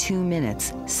 every 2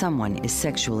 minutes, someone is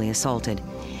sexually assaulted,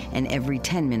 and every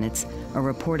 10 minutes, a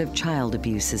report of child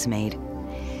abuse is made.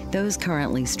 Those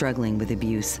currently struggling with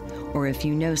abuse, or if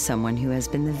you know someone who has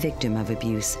been the victim of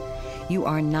abuse, you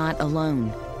are not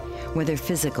alone. Whether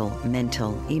physical,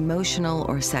 mental, emotional,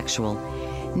 or sexual,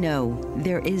 know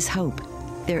there is hope,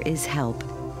 there is help,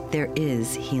 there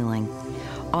is healing.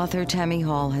 Author Tammy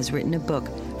Hall has written a book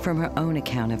from her own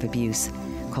account of abuse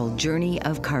called Journey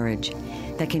of Courage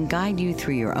that can guide you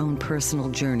through your own personal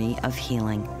journey of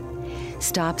healing.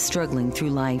 Stop struggling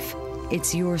through life.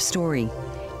 It's your story.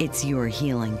 It's your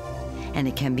healing. And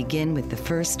it can begin with the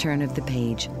first turn of the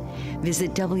page.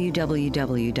 Visit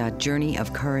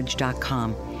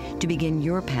www.journeyofcourage.com to begin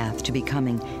your path to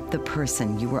becoming the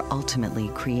person you were ultimately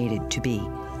created to be.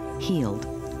 Healed,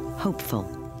 hopeful,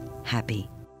 happy.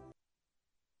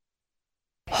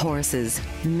 Horses,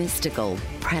 mystical,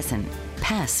 present,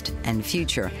 past, and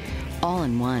future, all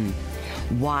in one.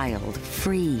 Wild,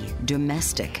 free,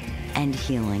 domestic, and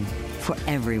healing for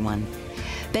everyone.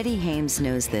 Betty Hames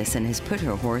knows this and has put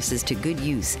her horses to good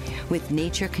use with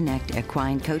Nature Connect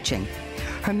Equine Coaching.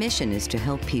 Her mission is to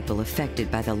help people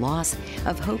affected by the loss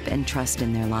of hope and trust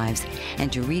in their lives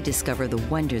and to rediscover the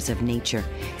wonders of nature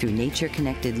through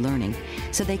nature-connected learning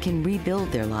so they can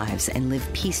rebuild their lives and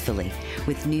live peacefully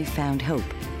with newfound hope,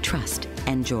 trust,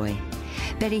 and joy.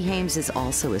 Betty Hames is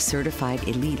also a certified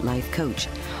elite life coach,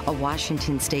 a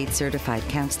Washington State certified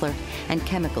counselor, and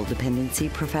chemical dependency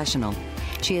professional.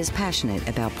 She is passionate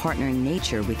about partnering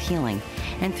nature with healing,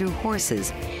 and through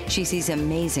horses, she sees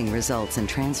amazing results and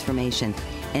transformation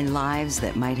in lives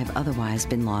that might have otherwise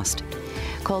been lost.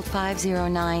 Call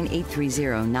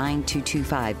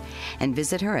 509-830-9225 and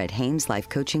visit her at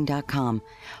HamesLifeCoaching.com.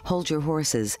 Hold your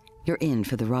horses. You're in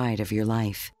for the ride of your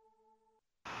life.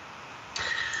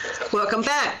 Welcome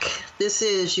back. This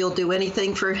is You'll Do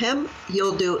Anything for Him,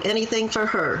 You'll Do Anything for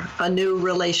Her, a new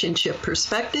relationship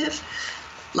perspective.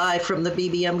 Live from the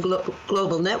BBM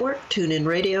Global Network, TuneIn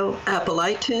Radio, Apple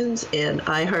iTunes, and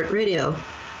iHeartRadio.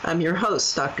 I'm your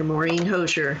host, Dr. Maureen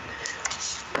Hosier.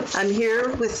 I'm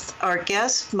here with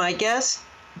my guest,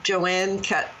 Joanne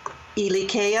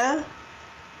Ilikea,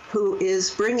 who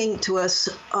is bringing to us,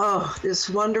 this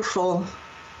wonderful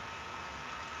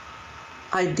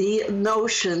idea,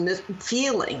 notion,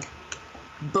 feeling,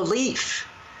 belief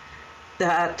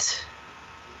that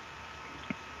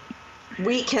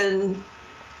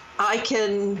I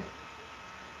can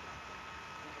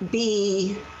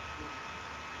be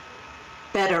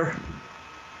better.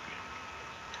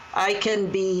 I can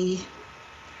be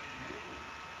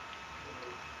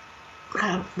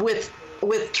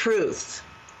with truth.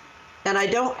 And I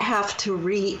don't have to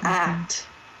react.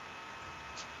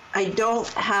 I don't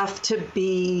have to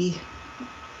be,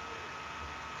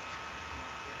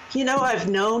 I've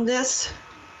known this.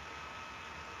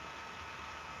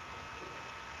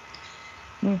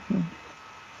 Mm-hmm.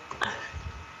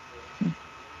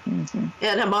 Mm-hmm.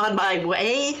 And I'm on my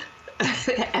way.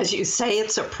 As you say,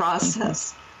 it's a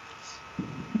process.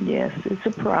 Yes, it's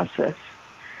a process.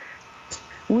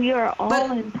 We are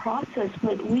all in process,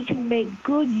 but we can make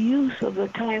good use of the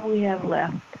time we have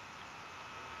left.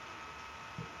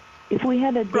 If we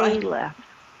had a day left,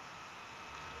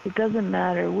 it doesn't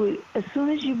matter. As soon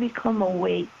as you become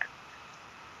awake,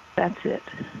 that's it.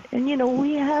 And,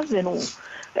 we have been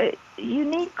a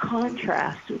unique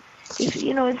contrast.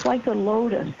 It's like the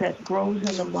lotus that grows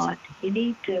in the mud. You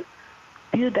need to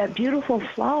view that beautiful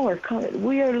flower.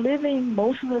 We are living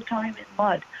most of the time in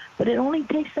mud, but it only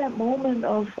takes that moment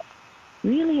of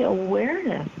really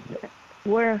awareness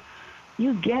where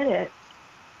you get it.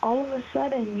 All of a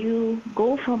sudden, you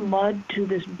go from mud to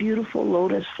this beautiful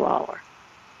lotus flower.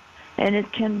 And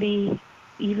it can be,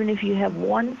 even if you have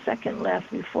 1 second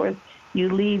left before you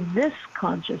leave this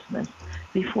consciousness,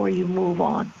 before you move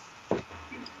on.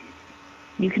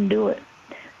 You can do it.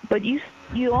 But you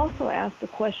also asked the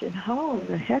question, how in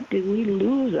the heck did we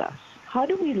lose us? How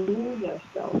do we lose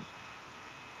ourselves?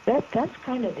 That's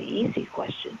kind of the easy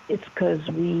question. It's because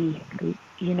we,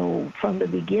 from the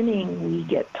beginning, we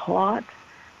get taught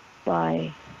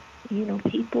by,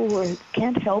 people who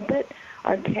can't help it.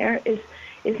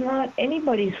 It's not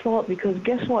anybody's fault, because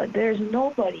guess what? There's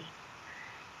nobody,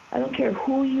 I don't care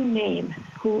who you name,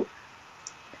 who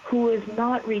is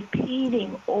not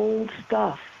repeating old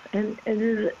stuff. And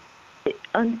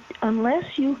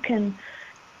unless you can,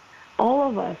 all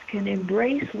of us can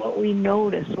embrace what we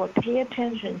notice, what pay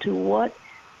attention to what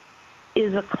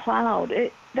is a cloud.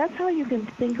 That's how you can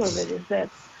think of it, is that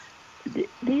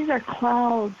these are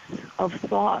clouds of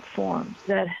thought forms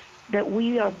that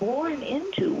we are born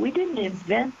into. We didn't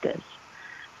invent this.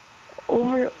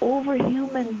 Over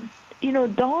human,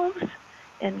 dogs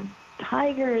and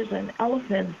tigers and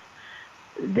elephants,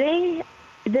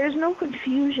 there's no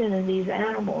confusion in these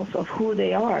animals of who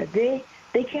they are. They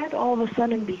can't all of a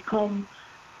sudden become,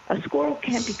 a squirrel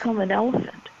can't become an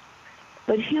elephant.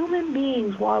 But human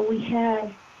beings, while we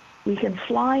can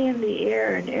fly in the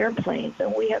air in airplanes,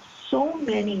 and we have so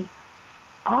many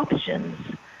options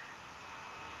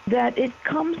that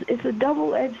it's a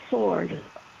double-edged sword.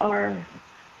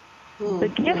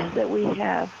 The gifts that we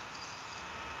have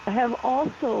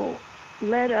also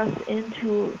led us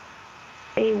into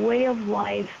a way of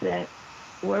life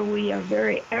where we are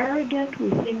very arrogant, we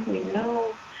think we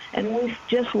know, and we've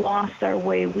just lost our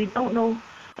way. We don't know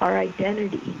our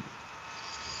identity.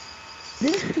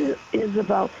 This is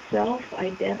about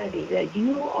self-identity, that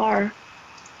you are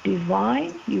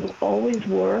divine, you always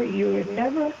were, you were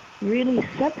never really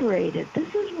separated.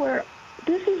 This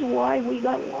is why we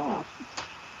got lost.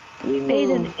 We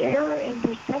made an error in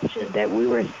perception that we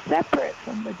were separate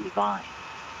from the divine,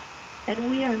 and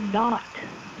we are not.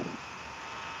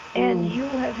 And you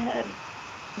have had,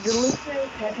 the listeners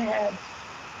have had,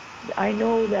 I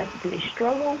know that they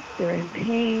struggle, they're in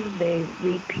pain, they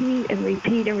repeat and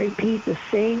repeat and repeat the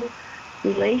same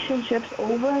relationships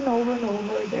over and over and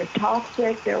over. They're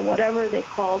toxic, they're whatever they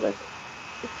call it.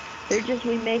 They're just,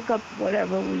 we make up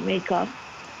whatever we make up.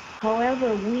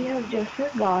 However, we have just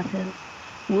forgotten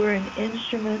we're an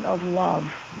instrument of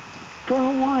love. For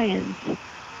Hawaiians,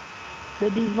 the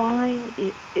divine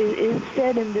is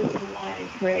said in this Hawaiian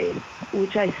phrase,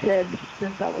 which I said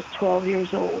since I was 12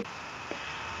 years old.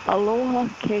 Aloha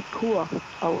ke kua.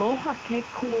 Aloha ke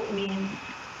kua means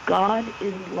God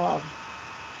is love.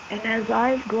 And as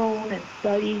I've grown and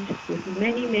studied with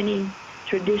many, many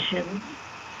traditions,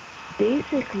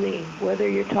 basically, whether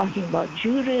you're talking about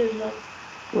Judaism,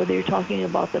 whether you're talking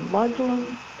about the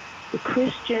Muslim, the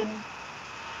Christian,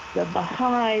 the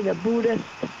Baha'i, the Buddhist,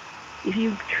 if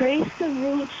you trace the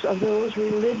roots of those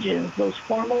religions, those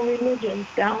formal religions,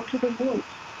 down to the roots,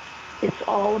 it's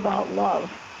all about love,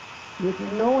 with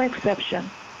no exception.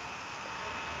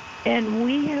 And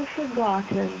we have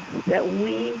forgotten that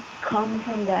we come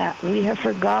from that. We have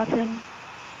forgotten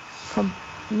from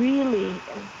really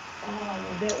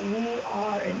that we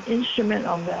are an instrument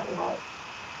of that love.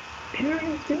 Pure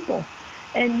and simple.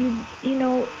 And you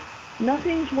know,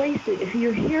 nothing's wasted. If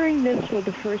you're hearing this for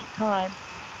the first time,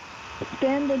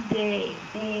 spend a day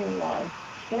being loved.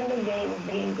 Spend a day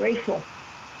being grateful.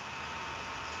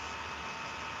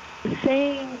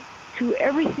 Saying to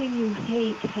everything you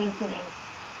hate happening,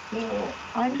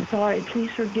 I'm sorry,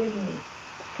 please forgive me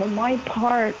for my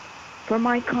part, for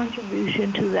my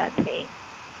contribution to that pain.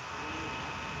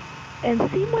 And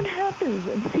see what happens,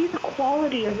 and see the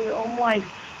quality of your own life.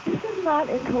 This is not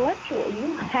intellectual.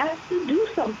 You have to do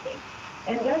something.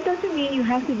 And that doesn't mean you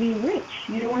have to be rich.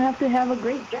 You don't have to have a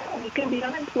great job. You can be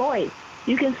unemployed.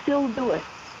 You can still do it.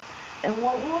 And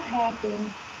what will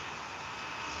happen,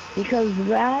 because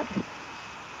that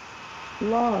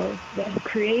love that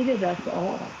created us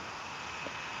all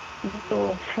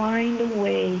will find a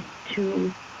way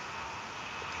to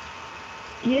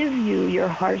give you your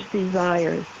heart's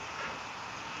desires.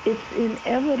 It's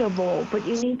inevitable, but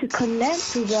you need to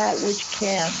connect to that which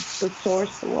can, the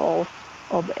source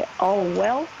of all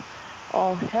wealth,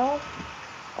 all health,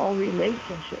 all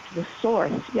relationships, the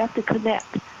source. You have to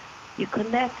connect. You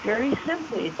connect very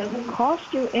simply. It doesn't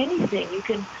cost you anything. You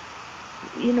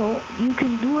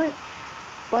can do it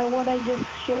by what I just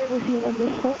shared with you in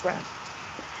this program.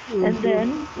 Mm-hmm. And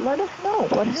then let us know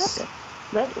what happened.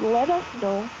 Let us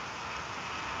know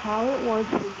how it was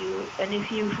for you. And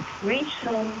if you reach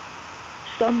some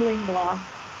stumbling block,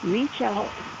 reach out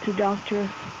to Dr.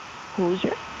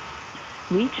 Hoser.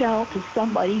 Reach out to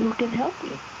somebody who can help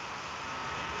you.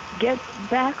 Get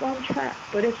back on track.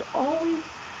 But it's always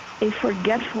a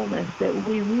forgetfulness that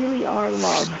we really are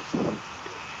loved.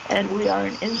 And we are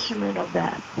an instrument of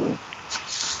that.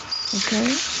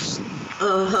 Okay?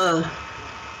 Uh-huh.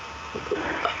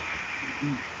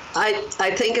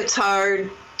 I think it's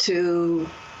hard to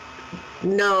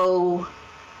know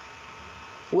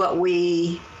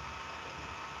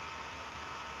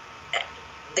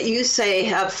you say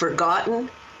have forgotten.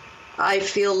 I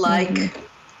feel like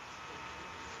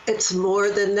it's more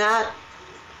than that.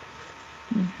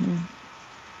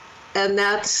 And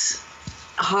that's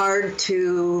hard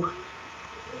to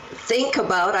think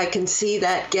about. I can see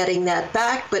that getting that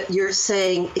back, but you're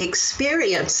saying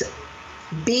experience it,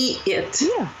 be it.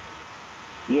 Yeah.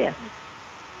 Yes.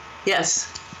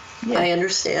 Yes. Yes. I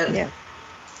understand. Yes.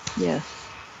 Yes.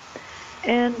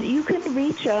 And you can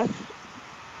reach us.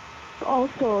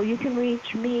 Also, you can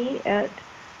reach me at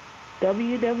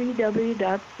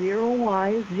www.zero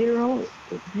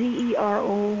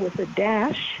with a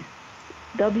dash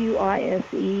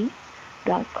wise.com.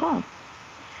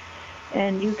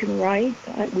 And you can write.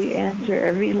 We answer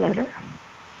every letter.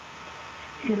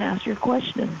 You can ask your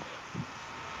questions.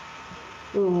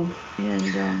 And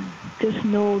just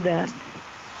know that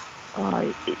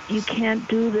you can't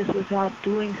do this without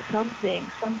doing something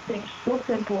so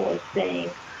simple as saying,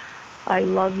 I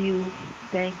love you,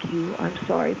 thank you, I'm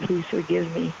sorry, please forgive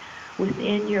me,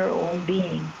 within your own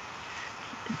being,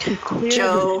 to clear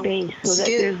the space so that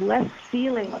there's less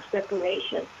feeling of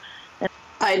separation.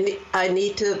 I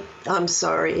need to, I'm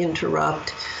sorry,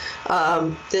 interrupt.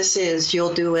 This is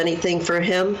You'll Do Anything for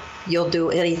Him, You'll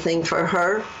Do Anything for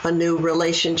Her, a new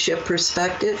relationship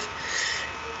perspective,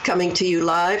 coming to you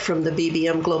live from the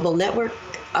BBM Global Network,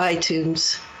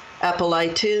 iTunes, Apple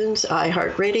iTunes,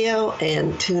 iHeartRadio,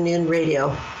 and TuneIn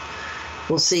Radio.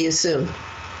 We'll see you soon.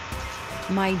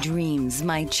 My Dreams,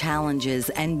 My Challenges,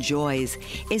 and Joys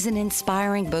is an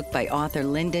inspiring book by author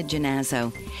Linda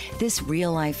Genazzo. This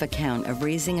real-life account of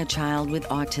raising a child with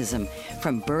autism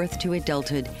from birth to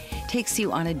adulthood takes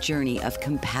you on a journey of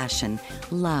compassion,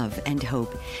 love, and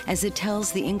hope as it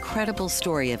tells the incredible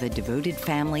story of a devoted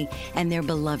family and their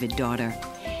beloved daughter.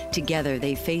 Together,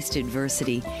 they faced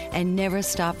adversity and never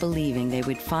stopped believing they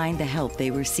would find the help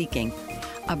they were seeking.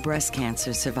 A breast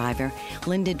cancer survivor,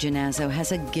 Linda Genazzo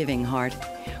has a giving heart.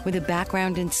 With a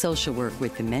background in social work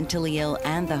with the mentally ill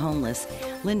and the homeless,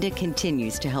 Linda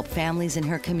continues to help families in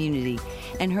her community,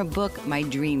 and her book, My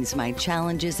Dreams, My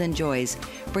Challenges and Joys,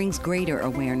 brings greater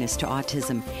awareness to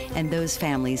autism and those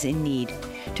families in need.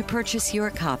 To purchase your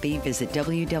copy, visit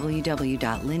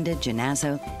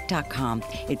www.lindagenazzo.com.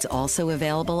 It's also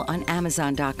available on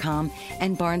Amazon.com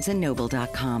and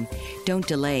BarnesandNoble.com. Don't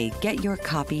delay. Get your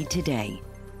copy today.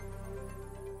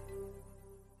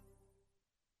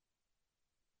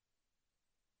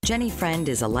 Jenny Friend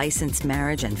is a licensed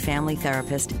marriage and family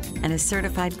therapist and a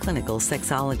certified clinical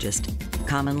sexologist,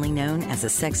 commonly known as a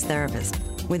sex therapist,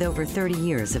 with over 30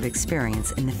 years of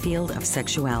experience in the field of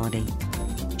sexuality.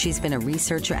 She's been a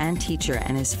researcher and teacher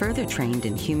and is further trained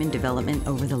in human development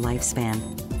over the lifespan.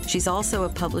 She's also a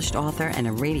published author and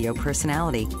a radio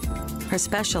personality. Her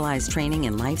specialized training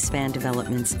in lifespan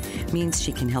developments means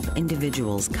she can help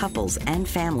individuals, couples, and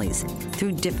families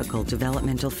through difficult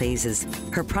developmental phases.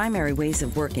 Her primary ways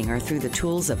of working are through the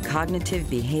tools of cognitive,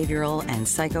 behavioral, and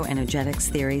psychoenergetics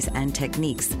theories and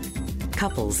techniques.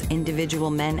 Couples, individual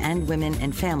men and women,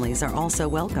 and families are also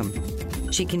welcome.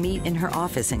 She can meet in her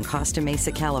office in Costa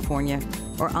Mesa, California,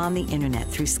 or on the internet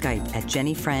through Skype at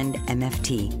Jenny Friend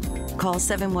MFT. Call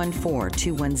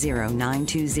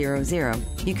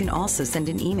 714-210-9200. You can also send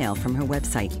an email from her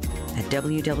website at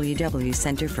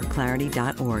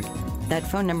www.centerforclarity.org. That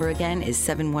phone number again is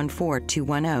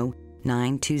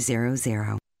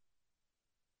 714-210-9200.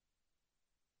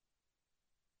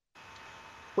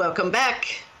 Welcome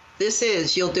back. This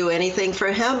is You'll Do Anything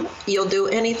for Him, You'll Do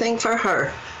Anything for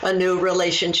Her, a new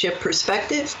relationship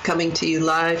perspective, coming to you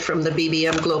live from the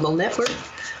BBM Global Network,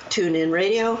 TuneIn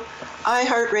Radio,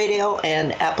 iHeartRadio,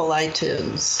 and Apple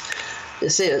iTunes.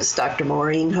 This is Dr.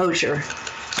 Maureen Hosier,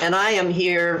 and I am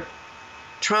here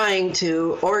trying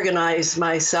to organize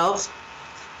myself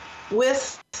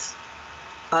with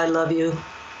I love you,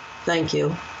 thank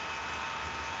you,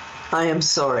 I am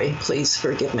sorry, please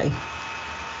forgive me.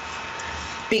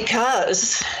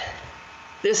 Because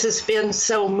this has been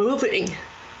so moving.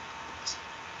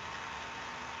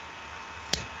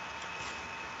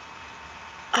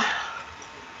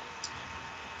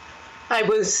 I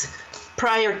was,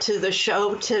 prior to the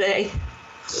show today,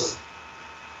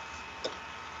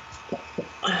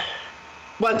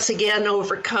 once again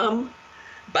overcome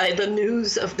by the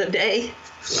news of the day.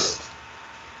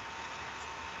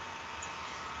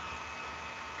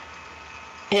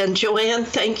 And Joanne,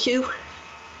 thank you.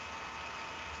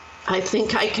 I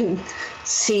think I can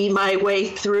see my way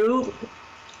through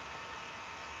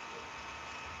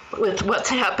with what's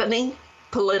happening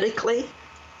politically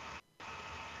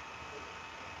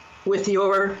with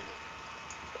your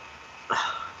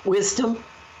wisdom.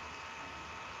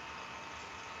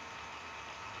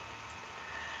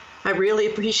 I really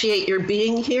appreciate your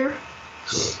being here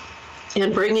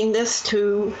and bringing this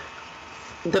to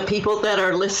the people that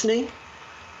are listening.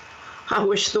 I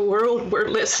wish the world were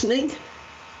listening.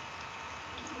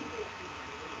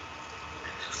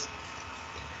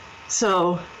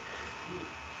 So,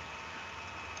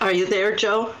 are you there,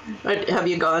 Joe? Or have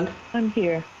you gone? I'm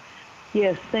here.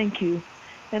 Yes, thank you.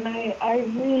 And I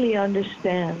really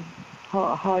understand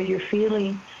how you're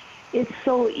feeling. It's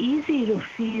so easy to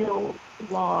feel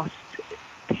lost,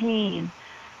 pain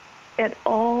at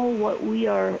all what we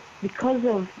are, because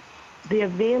of the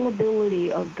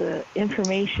availability of the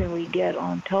information we get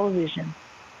on television,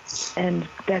 and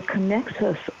that connects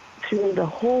us through the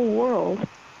whole world.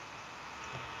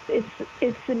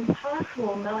 It's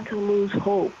impossible not to lose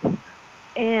hope.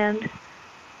 And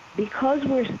because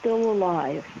we're still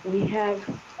alive, we have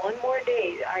one more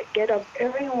day. I get up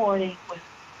every morning with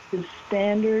the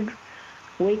standard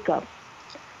wake up.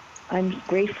 I'm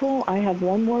grateful I have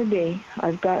one more day.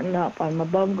 I've gotten up. I'm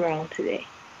above ground today.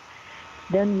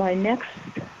 Then my next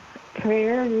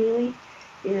prayer really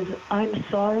is, I'm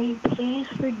sorry, please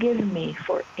forgive me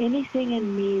for anything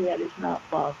in me that is not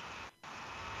love.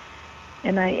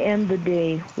 And I end the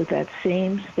day with that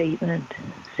same statement,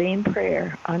 same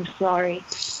prayer. I'm sorry,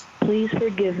 please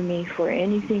forgive me for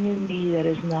anything in me that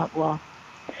is not love.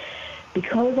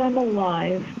 Because I'm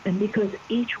alive, and because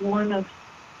each one of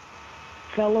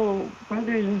fellow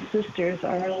brothers and sisters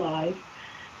are alive,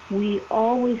 we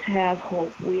always have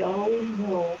hope. We always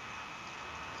know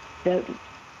that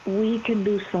we can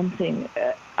do something.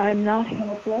 I'm not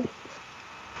helpless.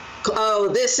 Oh,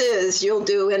 this is You'll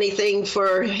Do Anything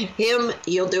for Him,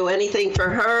 You'll Do Anything for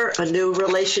Her, a new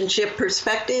relationship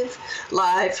perspective,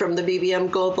 live from the BBM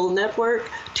Global Network,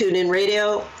 TuneIn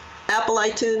Radio, Apple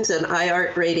iTunes, and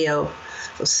iHeartRadio.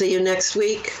 We'll see you next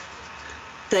week.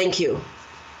 Thank you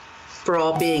for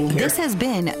all being here. This has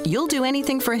been You'll Do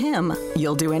Anything for Him,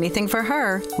 You'll Do Anything for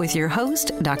Her with your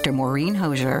host, Dr. Maureen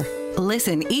Hosier.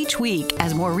 Listen each week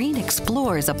as Maureen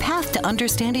explores a path to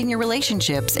understanding your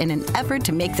relationships in an effort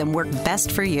to make them work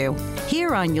best for you.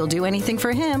 Here on You'll Do Anything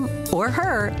for Him or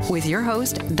Her with your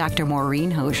host, Dr. Maureen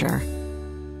Hosier.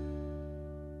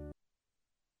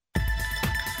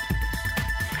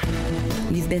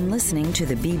 You've been listening to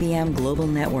the BBM Global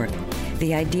Network.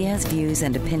 The ideas, views,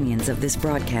 and opinions of this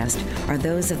broadcast are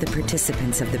those of the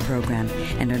participants of the program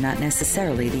and are not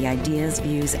necessarily the ideas,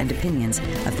 views, and opinions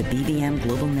of the BBM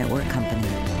Global Network Company.